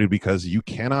frustrated because you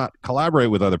cannot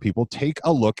collaborate with other people, take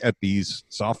a look at these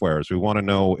softwares. We want to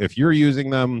know if you're using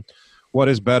them, what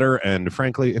is better, and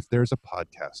frankly, if there's a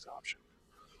podcast option.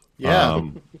 Yeah.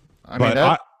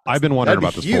 I've been wondering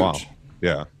about this huge. for a while.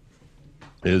 Yeah.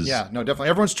 Yeah, no, definitely.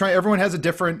 Everyone has a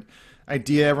different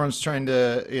idea. Everyone's trying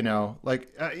to,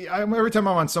 every time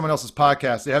I'm on someone else's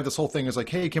podcast, they have this whole thing is like,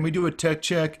 hey, can we do a tech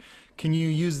check? Can you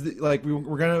use we're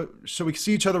going to, so we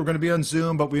see each other, we're going to be on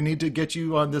Zoom, but we need to get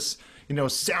you on this,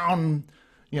 sound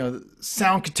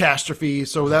catastrophe.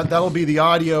 So that'll be the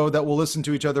audio that we'll listen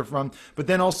to each other from. But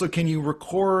then also, can you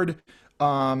record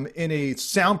in a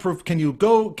soundproof, can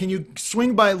you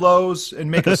swing by Lowe's and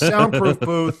make a soundproof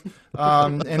booth,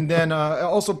 and then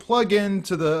also plug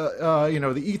into the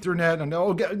the Ethernet,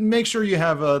 and make sure you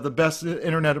have the best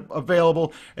internet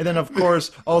available, and then of course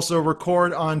also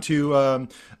record onto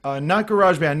not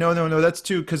GarageBand, no, that's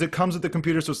too, because it comes with the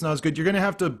computer, so it's not as good. You're gonna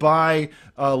have to buy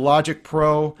Logic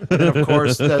Pro, and then of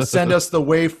course send us the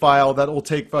WAV file that will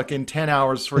take fucking 10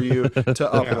 hours for you to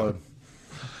upload.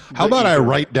 How about I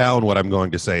write down what I'm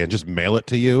going to say and just mail it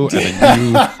to you,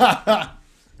 and then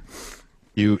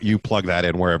you plug that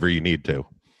in wherever you need to.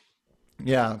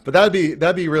 Yeah, but that'd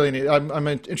be really neat. I'm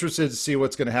interested to see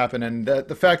what's going to happen, and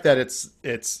the fact that it's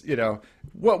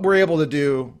what we're able to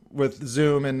do with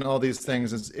Zoom and all these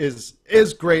things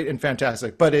is great and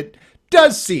fantastic. But it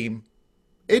does seem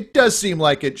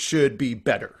like it should be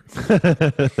better.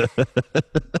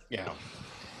 Yeah.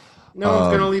 No one's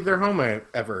going to leave their home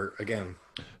ever again.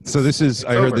 So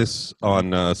I heard this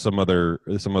on some other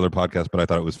podcast, but I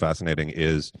thought it was fascinating.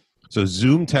 So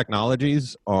Zoom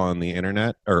Technologies on the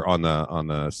internet or on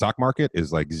the stock market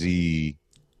is like ZM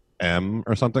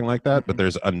or something like that. But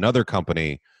there's another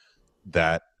company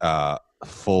that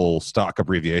full stock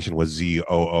abbreviation was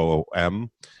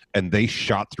ZOOM, and they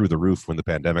shot through the roof when the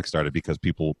pandemic started because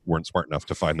people weren't smart enough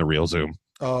to find the real Zoom.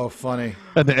 Oh, funny.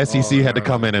 And the SEC had to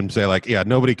come in and say, like, yeah,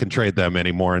 nobody can trade them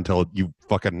anymore until you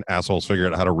fucking assholes figure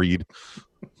out how to read.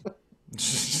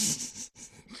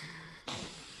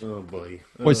 Oh, boy.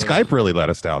 Boy, Skype really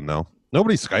let us down, though.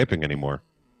 Nobody's Skyping anymore.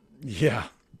 Yeah.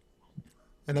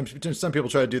 And then some people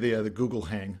try to do the Google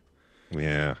hang.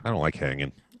 Yeah, I don't like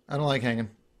hanging. I don't like hanging.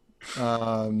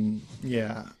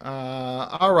 Yeah.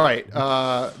 All right.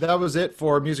 That was it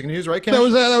for music news, right, Ken?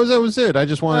 That was it. I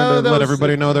just wanted to let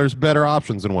everybody know there's better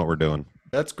options than what we're doing.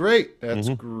 That's great. That's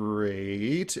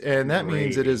great. And that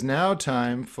means it is now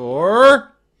time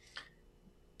for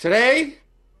Today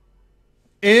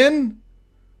in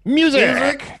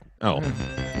music. Oh.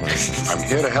 I'm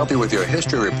here to help you with your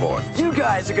history report. You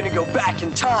guys are gonna go back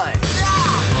in time.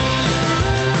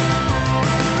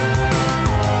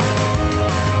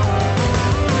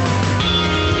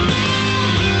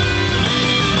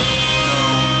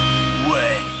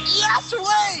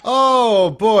 Oh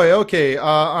boy, okay.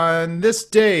 On this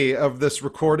day of this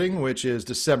recording, which is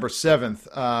December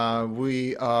 7th,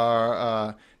 we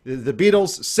are the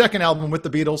Beatles' second album with the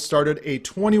Beatles started a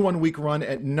 21-week run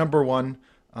at #1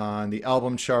 on the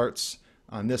album charts.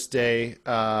 on this day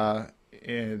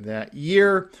in that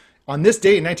year. On this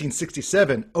day in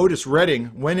 1967, Otis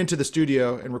Redding went into the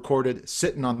studio and recorded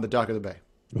Sitting on the Dock of the Bay.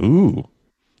 Ooh.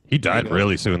 He died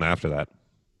really soon after that.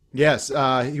 Yes,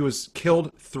 he was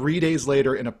killed 3 days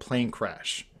later in a plane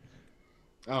crash.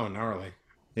 Oh, gnarly.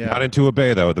 Yeah. Not into a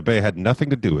bay, though. The bay had nothing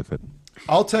to do with it.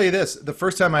 I'll tell you this. The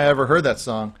first time I ever heard that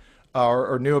song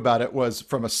or knew about it was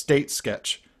from a State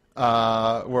sketch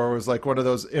where it was like one of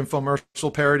those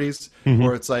infomercial parodies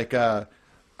where it's like,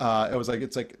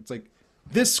 it's like,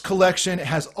 this collection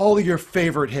has all of your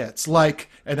favorite hits, like,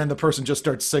 and then the person just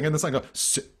starts singing this song, go,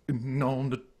 sitting on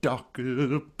the dock of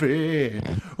the bay,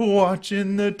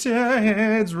 watching the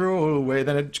tides roll away.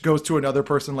 Then it goes to another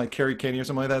person like Carrie Caney or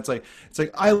something like that. It's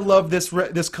like I love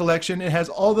this collection. It has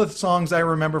all the songs I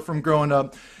remember from growing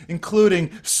up,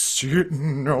 including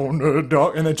sitting on the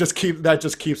dock, and that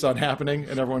just keeps on happening,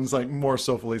 and everyone's like more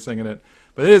soulfully singing it.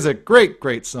 But it is a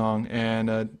great song and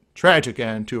a tragic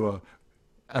end to a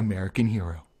American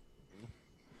hero.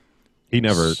 He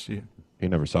never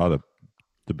saw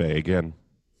the bay again.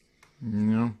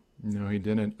 No, he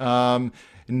didn't.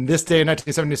 In this day in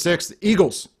 1976, the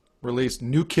Eagles released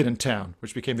New Kid in Town,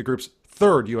 which became the group's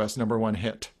third U.S. #1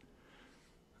 hit.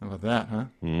 How about that, huh?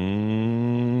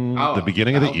 The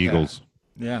beginning of the Eagles.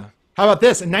 Yeah. How about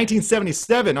this? In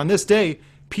 1977, on this day,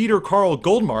 Peter Carl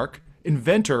Goldmark,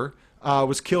 inventor,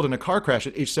 was killed in a car crash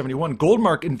at age 71.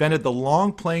 Goldmark invented the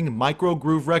long-playing micro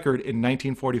groove record in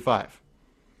 1945.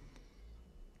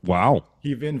 Wow.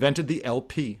 He invented the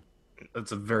LP.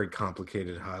 That's a very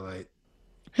complicated highlight.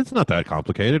 It's not that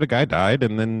complicated. A guy died,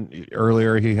 and then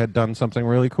earlier he had done something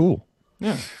really cool.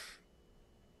 Yeah.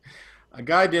 A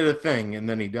guy did a thing, and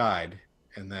then he died,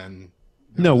 and then...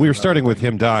 No, we were starting with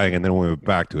him dying, and then we went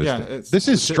back to his thing. This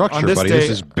is structure, buddy. This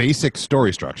is basic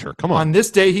story structure. Come on. On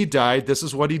this day he died, this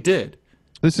is what he did.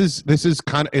 This is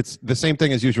kind of, it's the same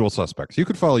thing as Usual Suspects. You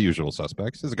could follow Usual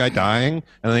Suspects. There's a guy dying,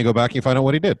 and then you go back and you find out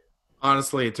what he did.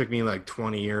 Honestly, it took me like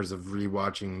 20 years of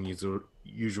rewatching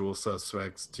Usual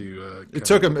Suspects to... It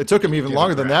took him even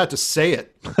longer than that to say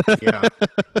it. Yeah.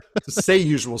 To say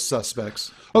Usual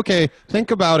Suspects. Okay,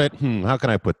 think about it. How can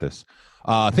I put this?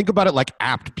 Think about it like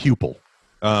Apt Pupil.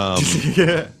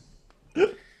 Yeah.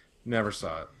 Never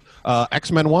saw it.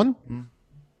 X-Men 1?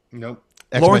 Nope.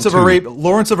 Lawrence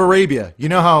of Arabia. You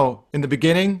know how in the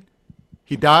beginning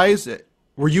he dies?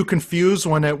 Were you confused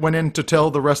when it went in to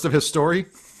tell the rest of his story?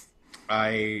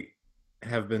 I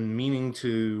have been meaning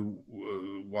to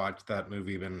watch that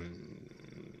movie, but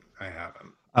I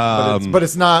haven't. But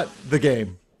it's not the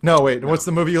game. No, wait. No. What's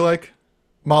the movie you like?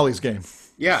 Molly's Game.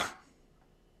 Yeah.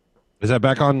 Is that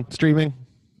back on streaming?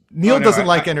 Neil doesn't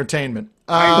like entertainment.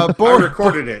 I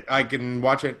recorded it. I can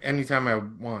watch it anytime I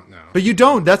want now. But you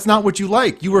don't. That's not what you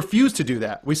like. You refuse to do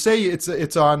that. We say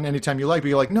it's on anytime you like, but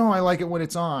you're like, no, I like it when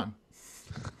it's on.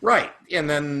 Right. And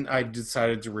then I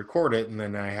decided to record it, and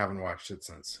then I haven't watched it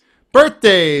since.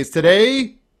 Birthdays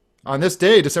today. On this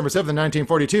day, December 7th,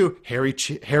 1942,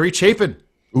 Harry Chapin.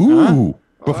 Ooh.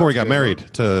 Before he got married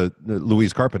to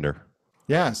Louise Carpenter.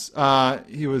 Yes.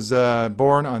 He was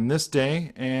born on this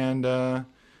day and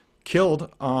killed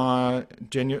on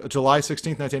July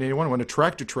 16th, 1981, when a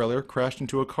tractor trailer crashed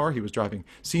into a car he was driving.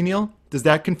 See, Neil, does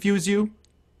that confuse you?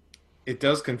 It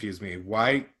does confuse me.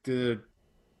 Why did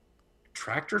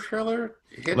tractor trailer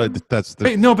hit him? That's the...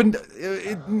 Wait, no, but...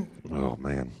 oh,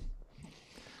 man.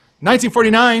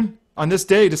 1949, on this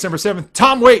day, December 7th,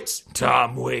 Tom Waits.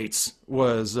 Tom Waits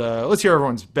was... let's hear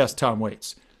everyone's best Tom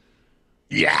Waits.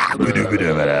 Yeah.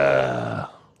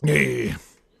 Yeah.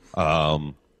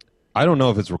 I don't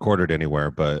know if it's recorded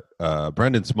anywhere, but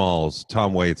Brendan Smalls,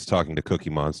 Tom Waits talking to Cookie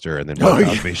Monster, and then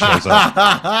Cosby shows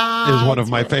up is one of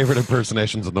my favorite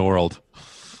impersonations in the world.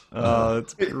 Oh,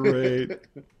 that's great.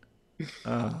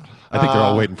 I think they're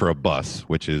all waiting for a bus,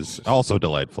 which is also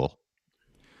delightful.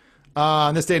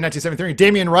 On this day in 1973,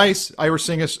 Damien Rice, Irish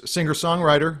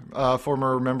singer-songwriter,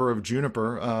 former member of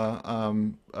Juniper,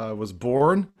 was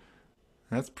born.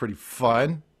 That's pretty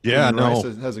fun. Yeah, Damien Rice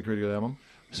has a pretty good album.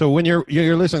 So when you're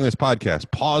listening to this podcast,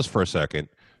 pause for a second,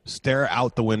 stare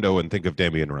out the window, and think of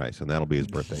Damien Rice, and that'll be his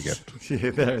birthday gift. Yeah,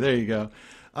 there you go.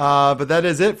 But that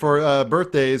is it for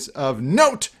birthdays of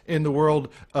note in the world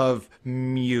of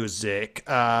music.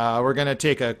 We're going to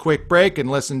take a quick break and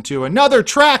listen to another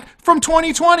track from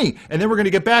 2020. And then we're going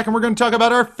to get back and we're going to talk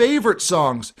about our favorite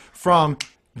songs from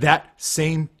that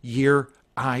same year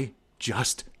I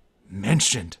just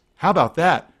mentioned. How about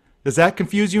that? Does that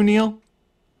confuse you, Neil?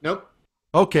 Nope.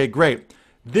 Okay, great.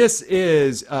 This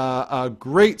is a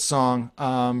great song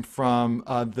from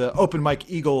the Open Mike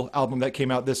Eagle album that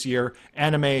came out this year,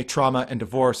 Anime, Trauma, and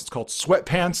Divorce. It's called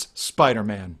Sweatpants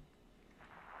Spider-Man.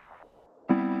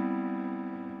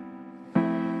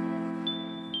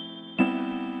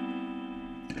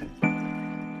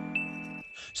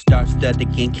 Start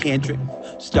studying Kendrick,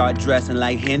 start dressing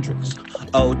like Hendrix.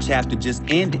 Old chapter just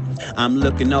ended, I'm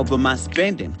looking over my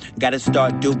spending. Gotta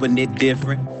start doing it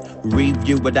different,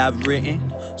 review what I've written.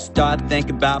 Start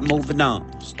thinking about moving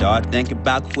on, start thinking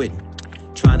about quitting.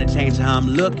 Trying to change how I'm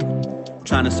looking,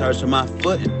 trying to search for my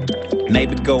footing.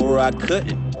 Maybe go where I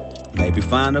couldn't, maybe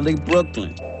finally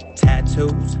Brooklyn.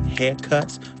 Tattoos,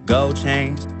 haircuts, gold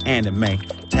chains, anime.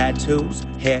 Tattoos,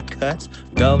 haircuts,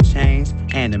 gold chains,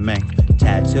 anime.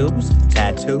 Tattoos,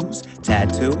 tattoos,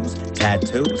 tattoos,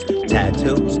 tattoos,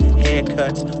 tattoos,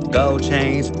 haircuts, gold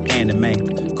chains,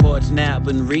 anime. Chords nap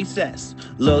in recess,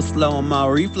 little slow on my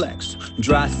reflex.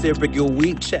 Dry cereal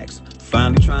wheat checks,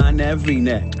 finally trying that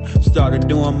V-neck. Started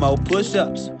doing more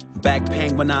push-ups, back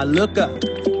pain when I look up.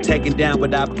 Taking down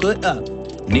what I put up,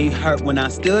 knee hurt when I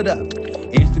stood up.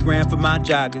 Instagram for my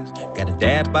joggers, got a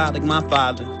dad bod like my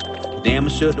father. Damn, I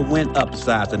should've went up a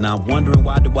size, and I'm wondering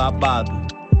why do I bother.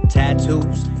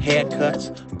 Tattoos,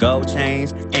 haircuts, gold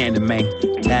chains, anime.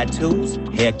 Tattoos,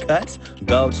 haircuts,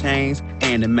 gold chains,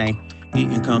 anime.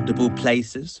 Eating comfortable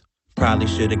places, probably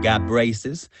should've got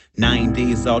braces.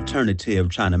 90s alternative,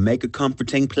 trying to make a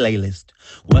comforting playlist.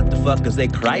 What the fuck is a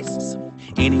crisis?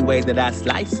 Any way that I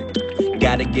slice it,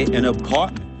 gotta get an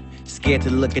apartment. Scared to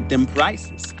look at them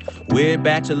prices. Weird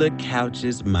bachelor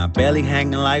couches, my belly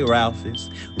hanging like Ralphie's.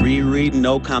 Rereading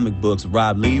old comic books,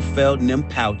 Rob Liefeld in them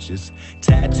pouches.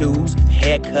 Tattoos,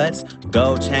 haircuts,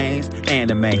 gold chains,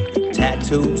 anime.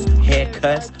 Tattoos,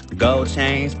 haircuts, gold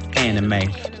chains,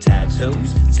 anime.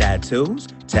 Tattoos, tattoos,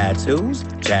 tattoos,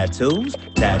 tattoos,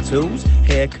 tattoos,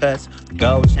 haircuts,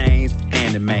 gold chains,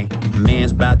 anime.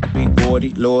 Man's about to be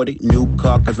 40, lordy, new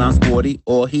car cause I'm sporty.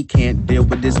 Or he can't deal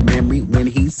with this memory when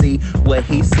he see what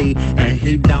he see. And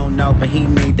he don't know, but he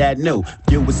need that new.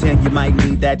 If you was him, you might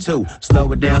need that too.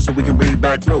 Slow it down so we can read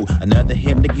back through. Another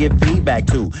hymn to give feedback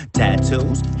to.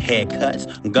 Tattoos,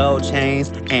 haircuts, gold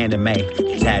chains, anime.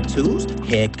 Tattoos,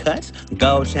 haircuts,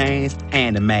 gold chains,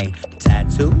 anime.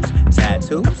 Tattoos,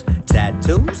 tattoos,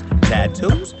 tattoos,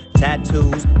 tattoos,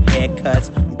 tattoos,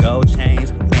 haircuts, gold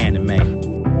chains, anime.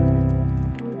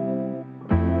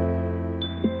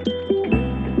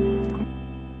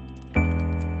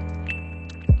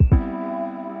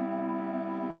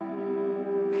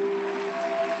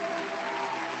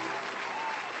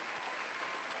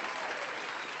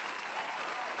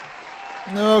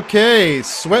 Okay,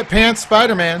 Sweatpants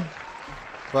Spider-Man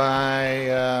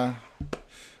by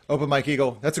Open Mike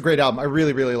Eagle. That's a great album. I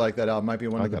really, really like that album. Might be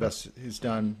one of the best he's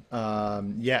done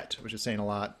yet, which is saying a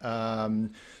lot.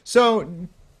 So,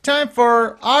 time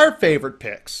for our favorite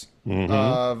picks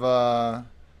of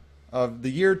the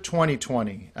year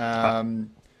 2020.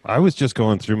 I was just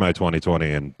going through my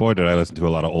 2020, and boy, did I listen to a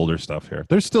lot of older stuff here.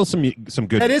 There's still some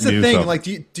good. That is a new thing. stuff. Like,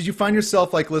 did you find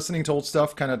yourself like listening to old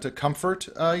stuff kind of to comfort?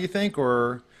 You think,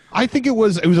 or? I think it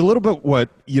was a little bit what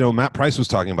Matt Price was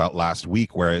talking about last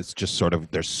week, where it's just sort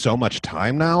of there's so much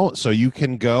time now, so you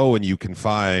can go and you can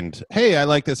find, hey, I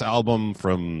like this album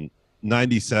from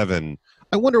 '97.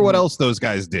 I wonder what else those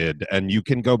guys did, and you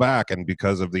can go back, and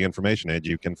because of the information age,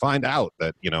 you can find out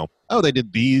that they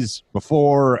did these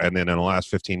before, and then in the last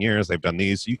 15 years they've done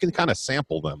these. So you can kind of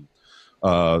sample them.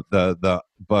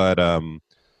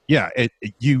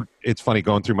 It's funny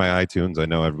going through my iTunes. I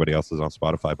know everybody else is on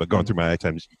Spotify, but going through my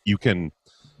iTunes, you can,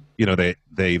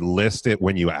 they list it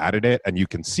when you added it, and you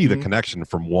can see the connection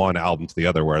from one album to the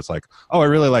other, where it's like, oh, I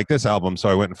really like this album, so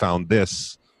I went and found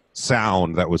this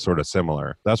sound that was sort of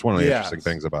similar. That's one of the interesting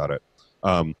things about it.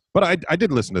 But I did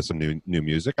listen to some new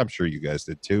music. I'm sure you guys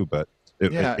did too, but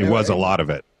it was a lot of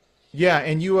it. Yeah,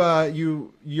 and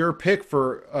your pick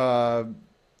for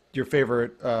your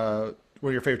favorite one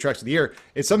of your favorite tracks of the year,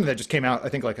 it's something that just came out, I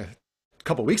think, like a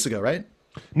couple weeks ago, right?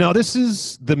 No,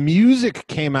 the music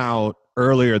came out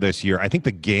earlier this year. I think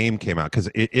the game came out because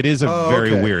it is a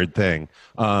very weird thing.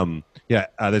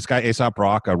 This guy Aesop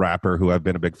Rock, a rapper who I've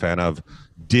been a big fan of,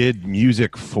 did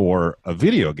music for a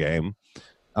video game.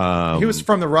 He was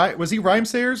from was he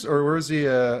Rhymesayers, or was he?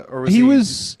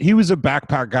 He was a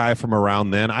backpack guy from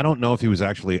around then. I don't know if he was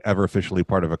actually ever officially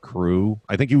part of a crew.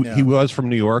 I think he was from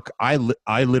New York. I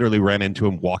literally ran into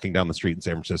him walking down the street in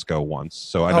San Francisco once,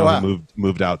 so I know he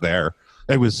moved out there.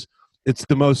 It's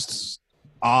the most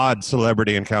odd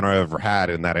celebrity encounter I've ever had,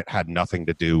 in that it had nothing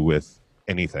to do with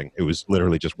anything. It was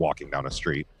literally just walking down a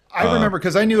street. I remember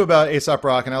because I knew about Aesop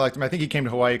Rock and I liked him. I think he came to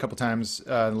Hawaii a couple times in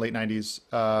the late 90s.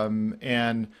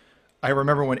 And I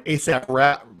remember when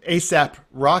ASAP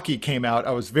Rocky came out,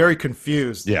 I was very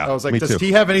confused. Yeah, I was like, does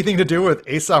he have anything to do with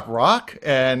Aesop Rock?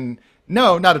 And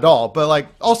no, not at all. But like,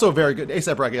 also very good.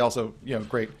 ASAP Rocky, also,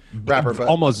 great rapper. But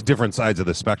almost different sides of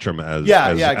the spectrum as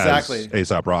exactly. as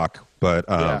Aesop Rock. But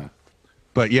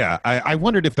But yeah, I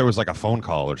wondered if there was like a phone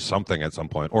call or something at some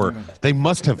point, or they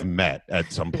must have met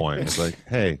at some point. It's like,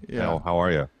 hey, how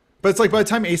are you? But it's like by the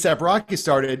time A$AP Rocky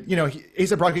started,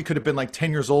 A$AP Rocky could have been like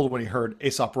 10 years old when he heard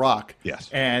A$AP Rock. Yes.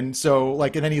 And so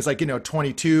and then he's like,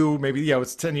 22, maybe,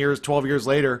 it's 10 years, 12 years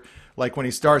later, like when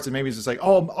he starts, and maybe he's just like,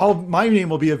 my name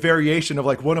will be a variation of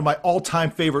like one of my all-time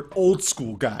favorite old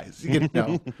school guys, And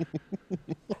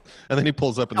then he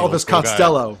pulls up in the Elvis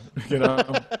Costello,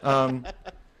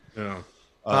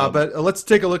 but let's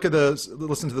take a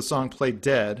listen to the song "Play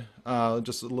Dead."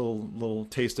 Just a little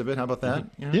taste of it. How about that?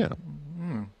 Yeah.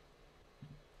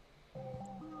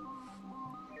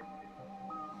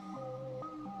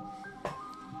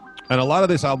 And a lot of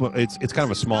this album, it's kind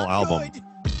of a small album.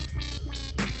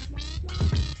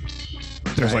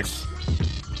 There's like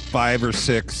 5 or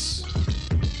 6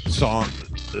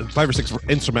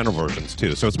 instrumental versions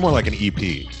too, so it's more like an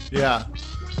EP. Yeah.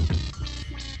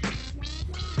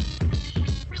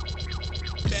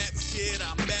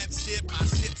 My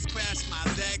shit's crashed, my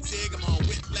zag-zag, I'm on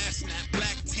whiplash in that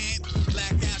black tent,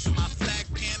 black ash on my flag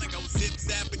pen, I go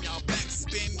zip-zap and y'all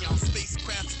backspin, y'all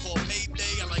spacecrafts call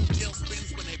Mayday, I like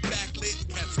tailspins when they backlit,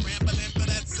 cats scrambling for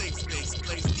that safe space,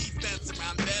 plays defense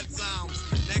around dead zones,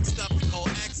 next up we call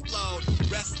explode,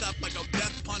 rest up, I go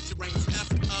death punch, it rings F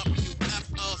up, you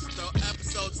F us, throw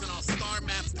episodes in all star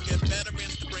maps to get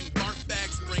veterans, to bring bark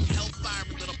bags, bring hellfire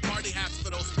and little party hats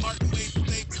for those parting ways with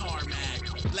they tarmac,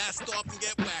 blast off and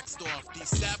get waxed off. These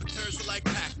saboteurs are like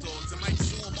pack dogs. I might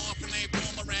chew them off and they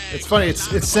boomerang. It's funny. It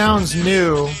sounds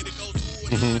new,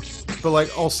 but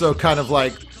like also kind of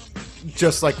like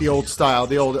just like the old style,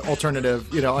 the old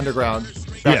alternative, underground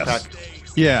backpack. Yes.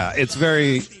 Yeah, it's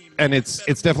very, and it's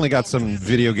definitely got some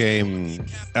video game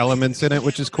elements in it,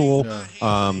 which is cool.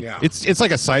 It's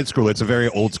like a side scroll. It's a very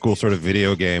old school sort of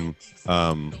video game,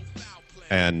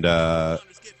 and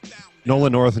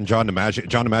Nolan North and John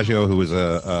DiMaggio, who is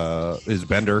is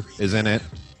Bender, is in it.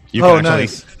 You can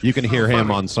nice. You can hear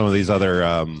him on some of these other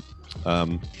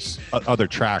other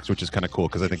tracks, which is kind of cool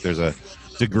because I think there's a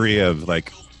degree of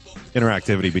like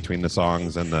interactivity between the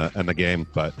songs and the game.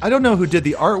 But I don't know who did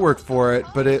the artwork for it,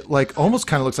 but it like almost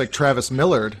kind of looks like Travis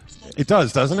Millard. It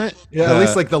does, doesn't it? Yeah, at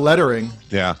least like the lettering.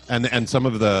 Yeah, and some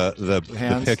of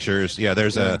the pictures. Yeah,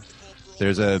 there's a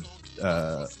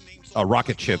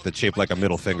rocket ship that's shaped like a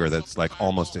middle finger that's like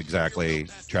almost exactly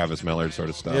Travis Millard sort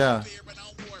of stuff. Yeah,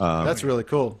 that's really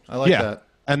cool. I like that.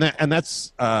 And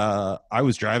that's I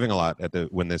was driving a lot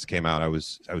when this came out. I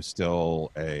was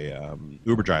still a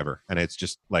Uber driver, and it's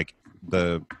just like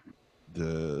the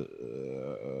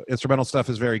instrumental stuff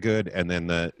is very good, and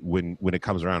then when it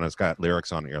comes around, it's got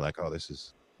lyrics on it. You're like, oh,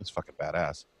 it's fucking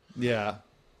badass. Yeah.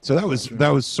 So that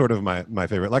was sort of my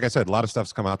favorite. Like I said, a lot of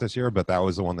stuff's come out this year, but that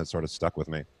was the one that sort of stuck with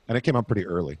me, and it came out pretty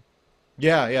early.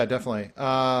 Yeah, definitely.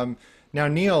 Now,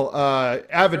 Neil,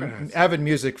 avid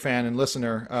music fan and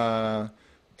listener.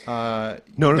 No.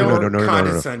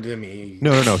 Condescend to me.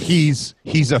 No. He's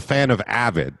a fan of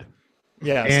Avid.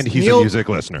 Yes, and he's a music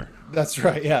listener. That's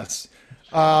right. Yes.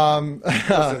 Listen,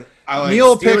 I like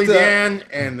Neil Steely picked Dan,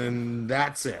 and then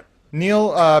that's it.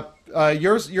 Neil,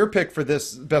 your pick for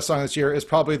this best song this year is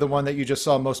probably the one that you just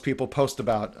saw most people post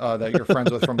about that you're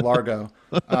friends with from Largo.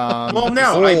 Well,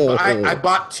 no, I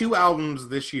bought 2 albums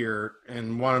this year,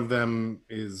 and one of them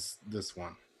is this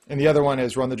one, and the other one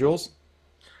is Run the Jewels.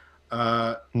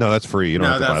 No, that's free. You don't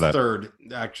have to buy that. No, that's third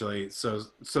actually. So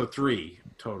 3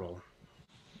 total.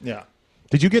 Yeah.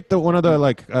 Did you get one of the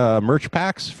like merch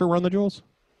packs for Run the Jewels?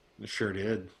 Sure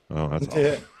did. Oh, that's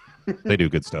awesome. They do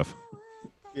good stuff.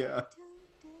 Yeah.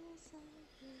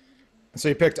 So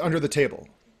you picked Under the Table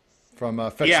from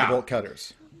Fetch the Bolt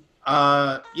Cutters.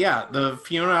 Yeah, the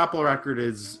Fiona Apple record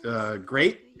is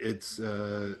great. It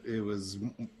was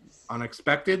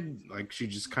unexpected. Like she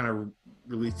just kind of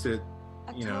released it,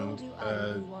 out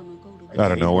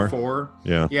of nowhere.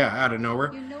 Out of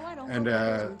nowhere. And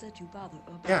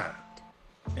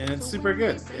and it's super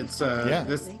good. It's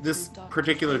this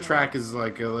particular track is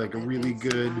like a really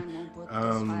good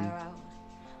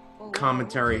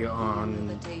commentary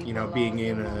on being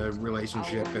in a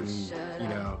relationship and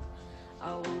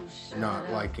not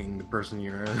liking the person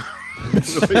you're in a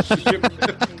relationship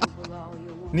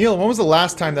with. Neil, when was the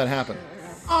last time that happened?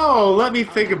 Oh, let me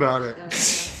think about it.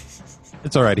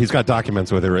 It's all right. He's got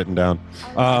documents with it written down.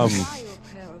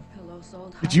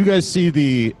 Did you guys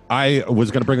see I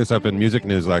was going to bring this up in music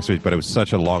news last week, but it was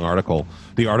such a long article.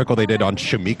 The article they did on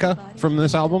Shamika from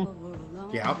this album.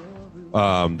 Yeah.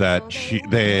 That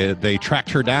they tracked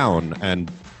her down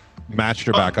and matched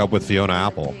her back up with Fiona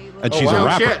Apple, and she's a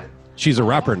rapper. Shit. She's a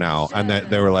rapper now, and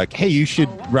they were like, "Hey, you should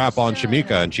rap on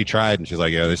Shamika," and she tried, and she's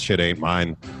like, "Yeah, this shit ain't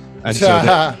mine." And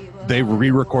so they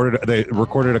recorded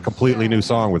a completely new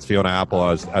song with Fiona Apple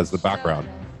as the background.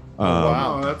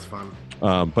 Wow, that's fun.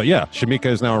 But yeah, Shamika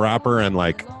is now a rapper, and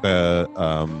like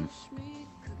the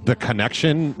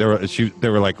connection, they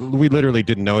were like, we literally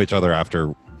didn't know each other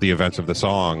after the events of the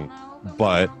song,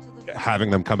 but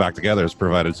having them come back together has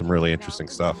provided some really interesting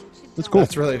stuff. It's cool.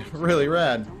 That's really, really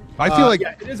rad. I feel like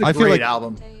it is a great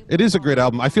album. It is a great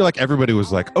album. I feel like everybody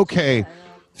was like, okay,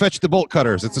 Fetch the Bolt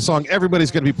Cutters. It's a song everybody's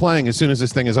going to be playing as soon as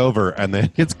this thing is over. And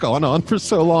then it's gone on for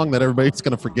so long that everybody's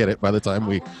going to forget it by the time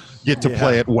we get to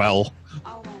play it well.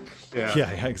 Yeah,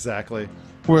 exactly.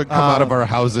 We'll come out of our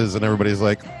houses and everybody's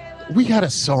like, we got a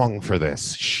song for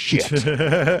this.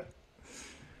 Shit.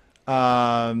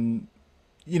 My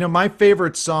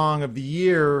favorite song of the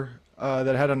year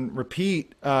that I had on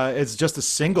repeat is just a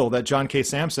single that John K.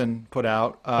 Samson put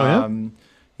out. I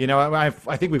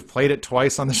think we've played it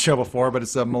twice on the show before, but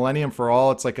it's a Millennium for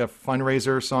All. It's like a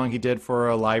fundraiser song he did for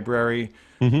a library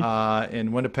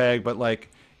in Winnipeg, but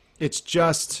like it's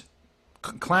just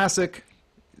classic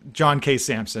John K.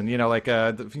 Samson. He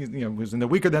was in the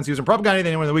Weaker Thans. He was in Propaganda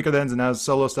in the Weaker Thans, and now his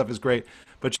solo stuff is great.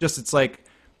 But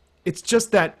it's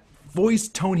just that voice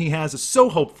tone he has is so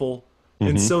hopeful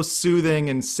and so soothing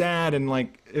and sad and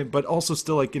but also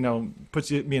still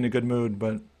puts me in a good mood.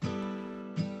 But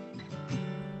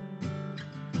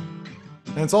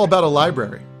and it's all about a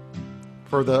library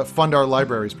for the Fund Our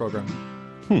Libraries program.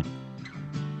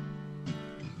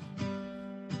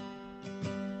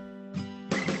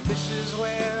 This is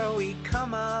where we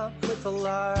come up with a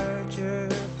larger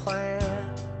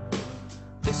plan.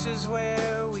 This is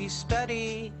where we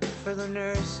study for the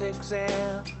nurse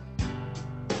exam.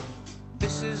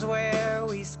 This is where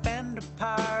we spend a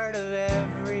part of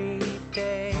every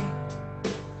day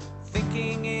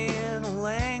thinking in a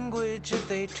language that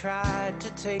they tried to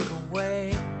take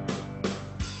away.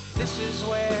 This is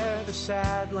where the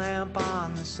sad lamp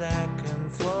on the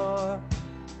second floor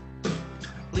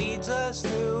leads us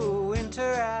through a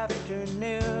winter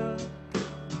afternoon.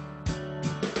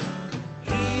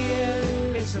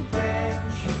 Here is a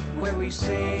branch where we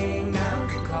sing out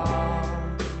the call.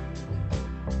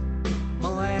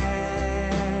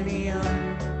 Millennium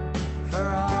for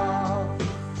all.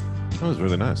 That was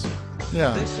really nice.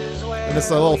 Yeah. And it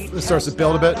starts to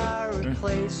build a bit.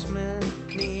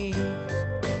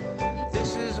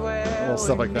 Little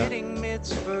stuff like that.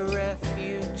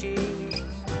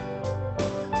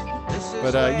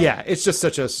 But it's just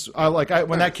such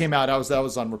when that came out, that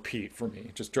was on repeat for me,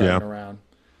 just driving around.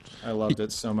 I loved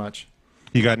it so much.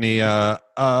 You got any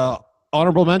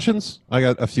honorable mentions? I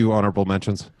got a few honorable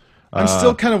mentions. I'm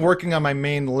still kind of working on my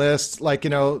main list, well,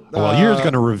 yours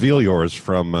going to reveal yours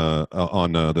from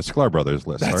on the Sklar Brothers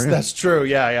list. That's true.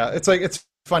 Yeah. It's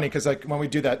funny because when we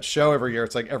do that show every year,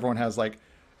 it's like everyone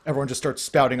just starts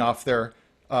spouting off their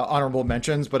honorable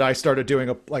mentions. But I started doing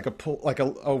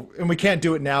and we can't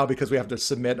do it now because we have to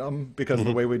submit them because of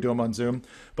the way we do them on Zoom.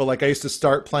 But I used to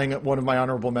start playing one of my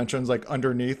honorable mentions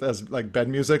underneath as bed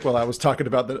music while I was talking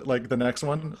about the next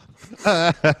one,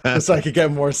 just so I could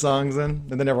get more songs in.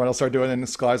 And then everyone else started doing it, and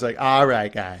Sklar's like, "All right,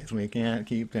 guys, we can't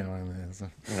keep doing this."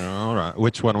 All right,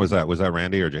 which one was that? Was that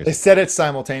Randy or Jason? They said it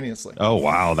simultaneously. Oh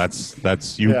wow,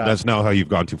 that's you. Yeah. That's now how you've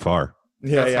gone too far.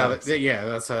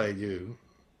 That's how they do.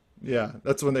 Yeah,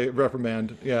 that's when they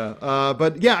reprimand. Yeah,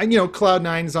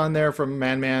 Cloud9's on there from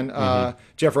Man Man.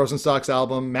 Jeff Rosenstock's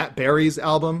album, Matt Berry's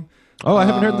album. Oh, I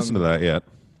haven't listened to that yet.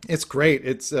 It's great.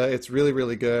 It's really,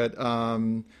 really good.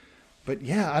 But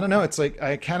yeah, I don't know. It's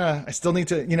I still need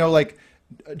to,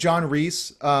 John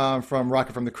Reese from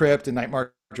Rocket from the Crypt and Night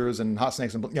Marchers and Hot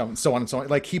Snakes and so on and so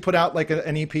on. He put out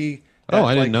an EP.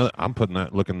 I didn't know that. I'm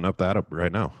looking that up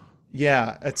right now.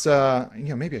 Yeah, it's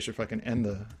maybe I should fucking end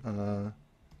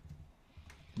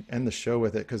the show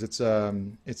with it because it's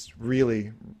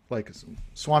really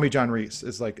Swami John Reese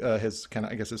is his kind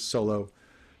of his solo.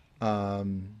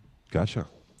 Gotcha.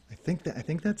 I think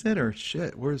that's it or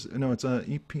shit. It's a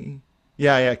EP.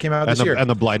 Yeah, it came out this year. And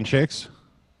the Blind Shakes.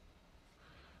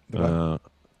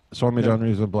 Swami John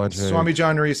Reese and Blind Shakes. Swami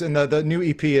John Reese and the new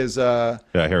EP is here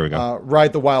we go.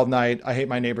 Ride the Wild Night. I Hate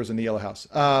My Neighbors in the Yellow House.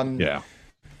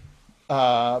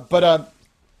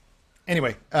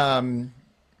 Anyway.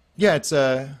 Yeah, it's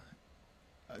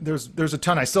there's a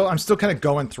ton. I'm still kind of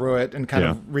going through it and kind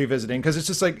of revisiting because it's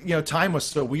just time was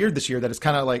so weird this year that it's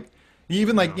kind of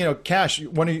even Cash,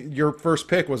 one of your first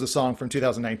pick was a song from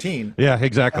 2019. Yeah,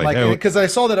 exactly. Because I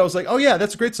saw that I was like, oh yeah,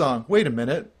 that's a great song. Wait a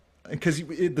minute, because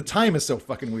the time is so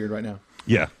fucking weird right now.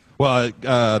 Yeah. Well,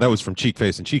 that was from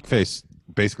Cheekface, and Cheekface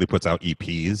basically puts out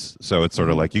EPs. So it's sort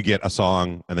of like you get a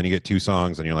song and then you get 2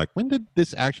 songs and you're like, when did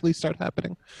this actually start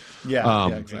happening? Yeah,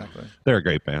 exactly. They're a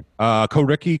great band.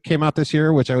 Ko-Riki came out this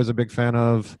year, which I was a big fan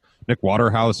of. Nick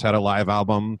Waterhouse had a live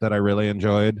album that I really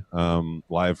enjoyed,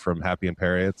 live from Happy and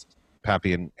Harriet's.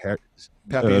 The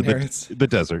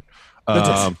desert.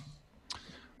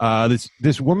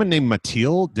 This woman named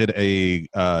Mathilde did a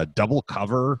double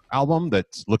cover album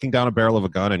that's Looking Down a Barrel of a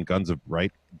Gun and Guns of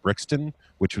Brixton,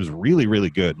 which was really, really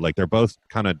good. Like they're both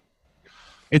kind of,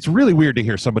 it's really weird to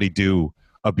hear somebody do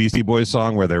a Beastie Boys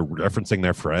song where they're referencing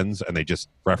their friends and they just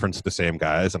reference the same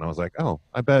guys. And I was like, oh,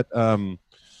 I bet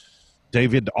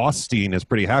David Austin is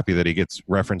pretty happy that he gets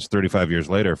referenced 35 years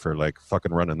later for like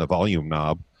fucking running the volume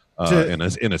knob in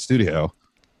a studio.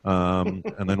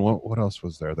 And then what else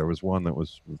was there? There was one that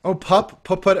was Pup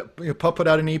put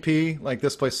out an EP like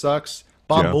This Place Sucks.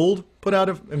 Bob Mould put out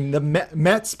the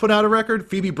Mets put out a record.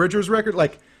 Phoebe Bridgers record.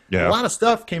 Like a lot of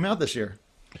stuff came out this year.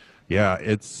 Yeah,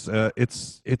 it's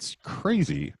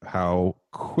crazy how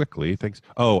quickly things.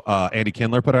 Andy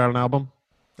Kindler put out an album.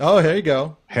 Oh, here you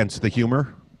go. Hence the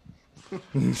humor.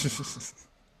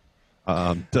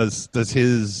 Does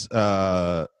his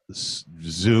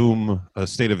Zoom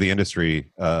State of the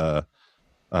Industry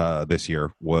this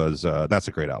year was that's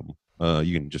a great album.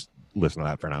 You can just listen to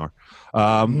that for an hour.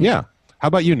 Yeah. How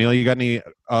about you, Neil? You got any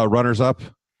runners up?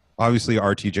 Obviously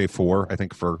RTJ4, I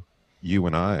think, for you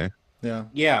and I.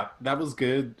 Yeah, that was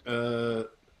good.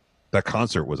 That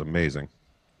concert was amazing.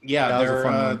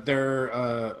 Yeah, their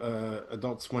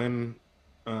Adult Swim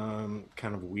kind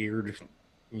of weird,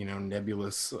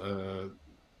 nebulous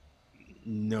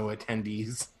no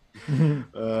attendees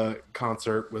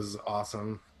concert was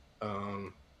awesome.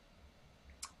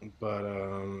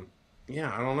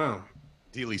 Yeah, I don't know.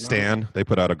 Dealey Stan, they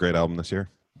put out a great album this year.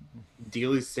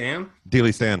 Dealey Stan?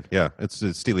 Dealey Stan, yeah. It's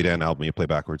a Steely Dan album. You play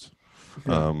backwards.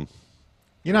 I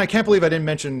can't believe I didn't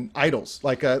mention Idols.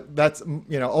 Like that's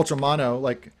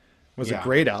Ultramono was a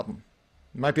great album.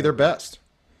 It might be their best.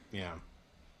 Yeah.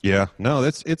 Yeah. No,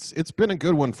 it's been a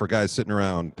good one for guys sitting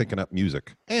around thinking up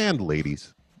music and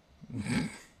ladies. You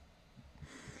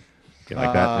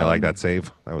like that? I like that save.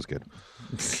 That was good.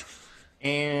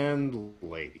 And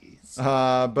ladies.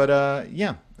 Yeah,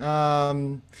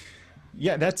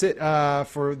 that's it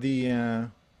for the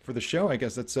show. I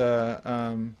guess that's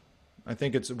I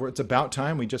think it's about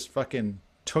time we just fucking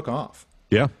took off.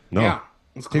 Yeah. No. Yeah.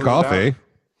 Take off, eh?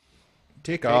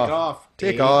 Take off.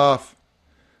 Take off.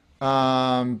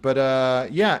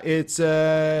 It's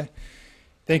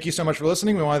thank you so much for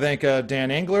listening. We want to thank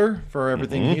Dan Engler for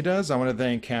everything he does. I want to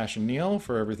thank Cash and Neil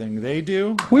for everything they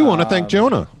do. We want to thank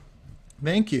Jonah.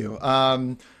 Thank you.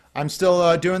 I'm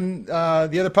still doing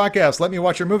the other podcast, Let Me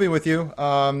Watch Your Movie with You.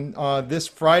 This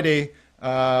Friday,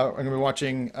 I'm going to be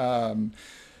watching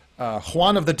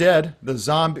Juan of the Dead,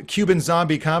 the Cuban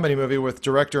zombie comedy movie with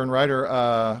director and writer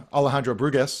Alejandro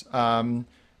Brugues.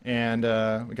 And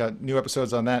we got new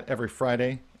episodes on that every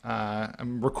Friday.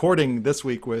 I'm recording this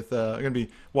week with, I'm going to be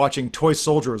watching Toy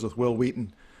Soldiers with Will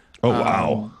Wheaton. Oh,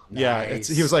 wow. Yeah.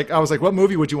 Nice. I was like, what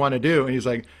movie would you want to do? And he's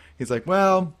like,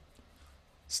 well,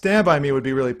 Stand By Me would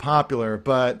be really popular,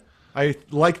 but I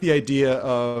like the idea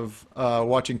of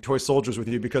watching Toy Soldiers with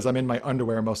you because I'm in my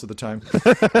underwear most of the time.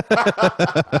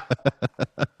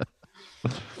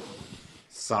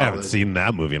 I haven't seen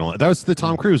that movie in a long. That was the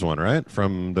Tom Cruise one, right?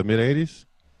 From the mid-'80s?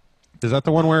 Is that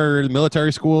the one where the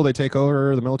military school, they take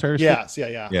over the military school? Yes,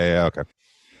 yeah. Yeah, okay.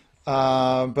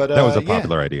 But that was a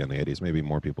popular idea in the 80s. Maybe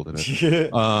more people did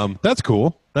it. That's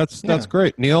cool. That's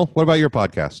great. Neil, what about your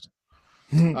podcast?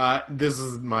 This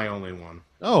is my only one.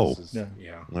 Oh.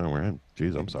 Yeah. All right.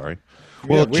 Jeez, I'm sorry.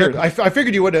 Well, weird. I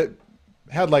figured you would have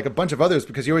had like a bunch of others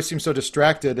because you always seem so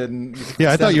distracted. And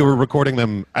I thought you were recording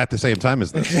them at the same time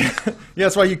as this. Yeah,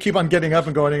 that's why you keep on getting up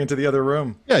and going into the other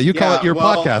room. Yeah, you call it your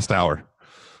podcast hour.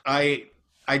 I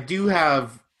do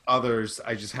have others.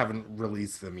 I just haven't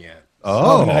released them yet.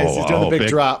 Oh, nice. He's doing the big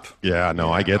drop. Yeah,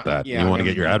 no, I get that. You want to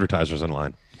get your advertisers in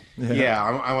line. Yeah,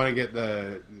 I want to get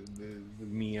the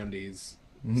MeUndies.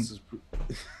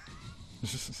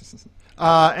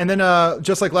 And then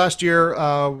just like last year,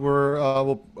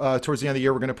 we'll towards the end of the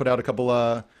year, we're going to put out a couple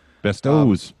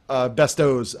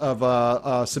bestos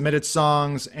of submitted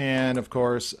songs and of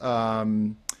course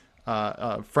friend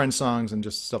songs and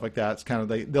just stuff like that. It's kind of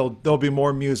there'll be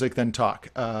more music than talk,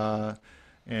 and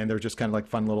they're just kind of like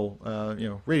fun little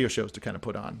radio shows to kind of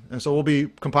put on. And so we'll be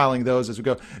compiling those as we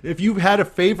go. If you had a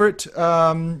favorite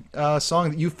song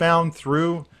that you found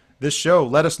through this show,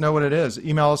 let us know what it is.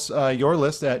 Email us your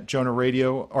list at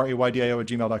jonahradio,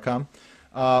 RAYDIO@gmail.com,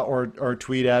 or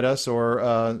tweet at us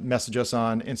or message us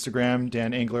on Instagram.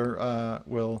 Dan Engler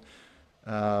will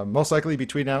Most likely be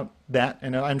tweeting out that,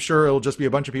 and I'm sure it'll just be a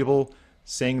bunch of people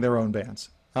saying their own bands,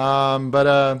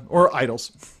 or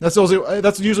idols. That's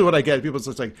usually what I get. People,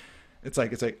 it's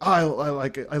like, oh,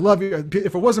 I love you.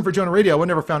 If it wasn't for Jonah Radio, I would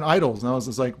never found idols. And I was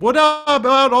just like, what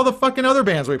about all the fucking other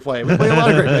bands we play? We play a lot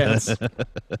of great bands.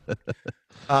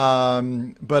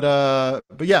 But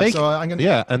yeah, so I'm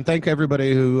gonna and thank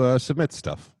everybody who submits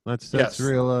stuff. That's Yes.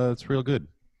 real. It's real good.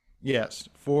 Yes,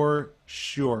 for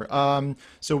sure.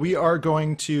 So we are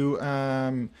going to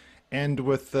end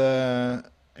with a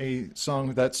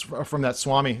song that's from that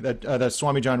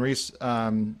Swami John Reese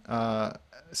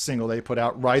single they put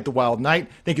out, "Ride the Wild Night."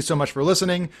 Thank you so much for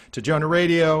listening to Jonah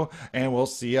Radio, and we'll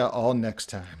see you all next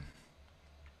time.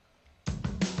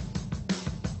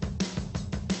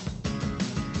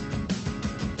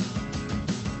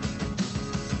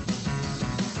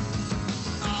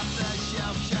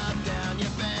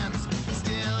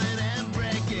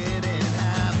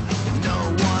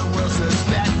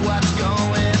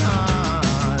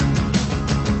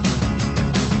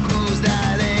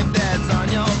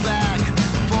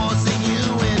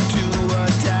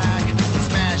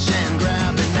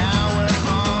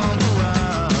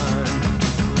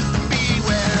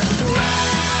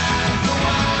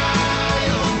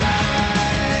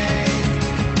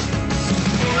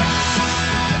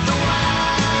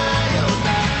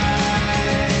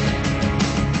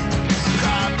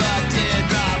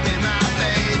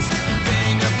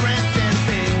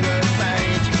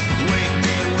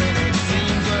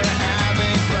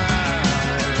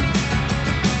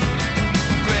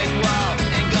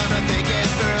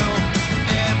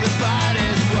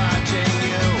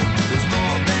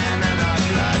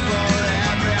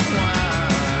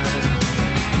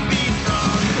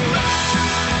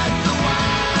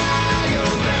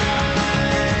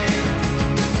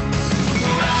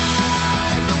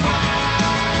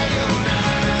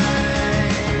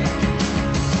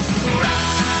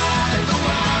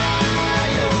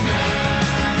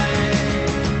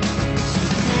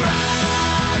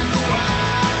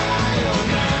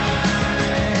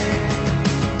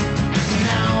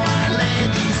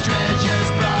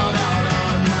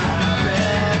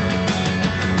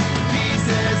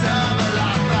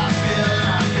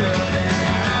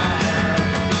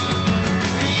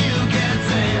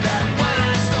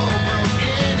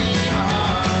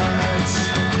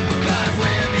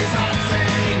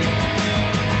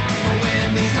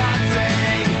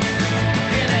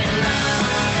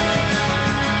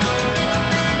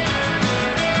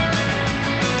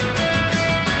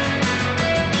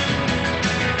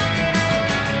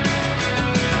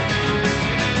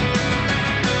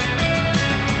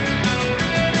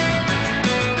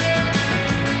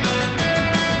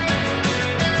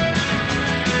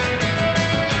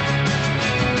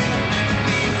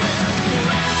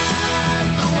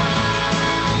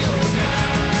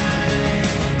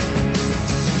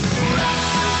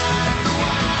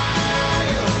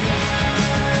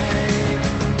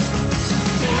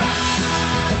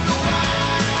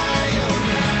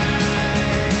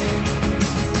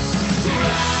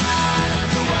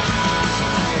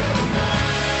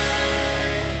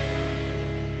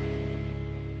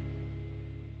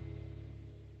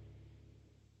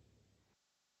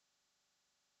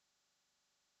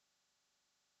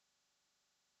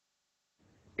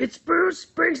 It's Bruce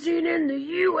Springsteen in the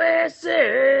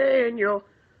USA, and you're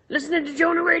listening to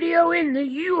Jonah Radio in the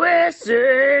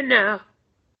USA now.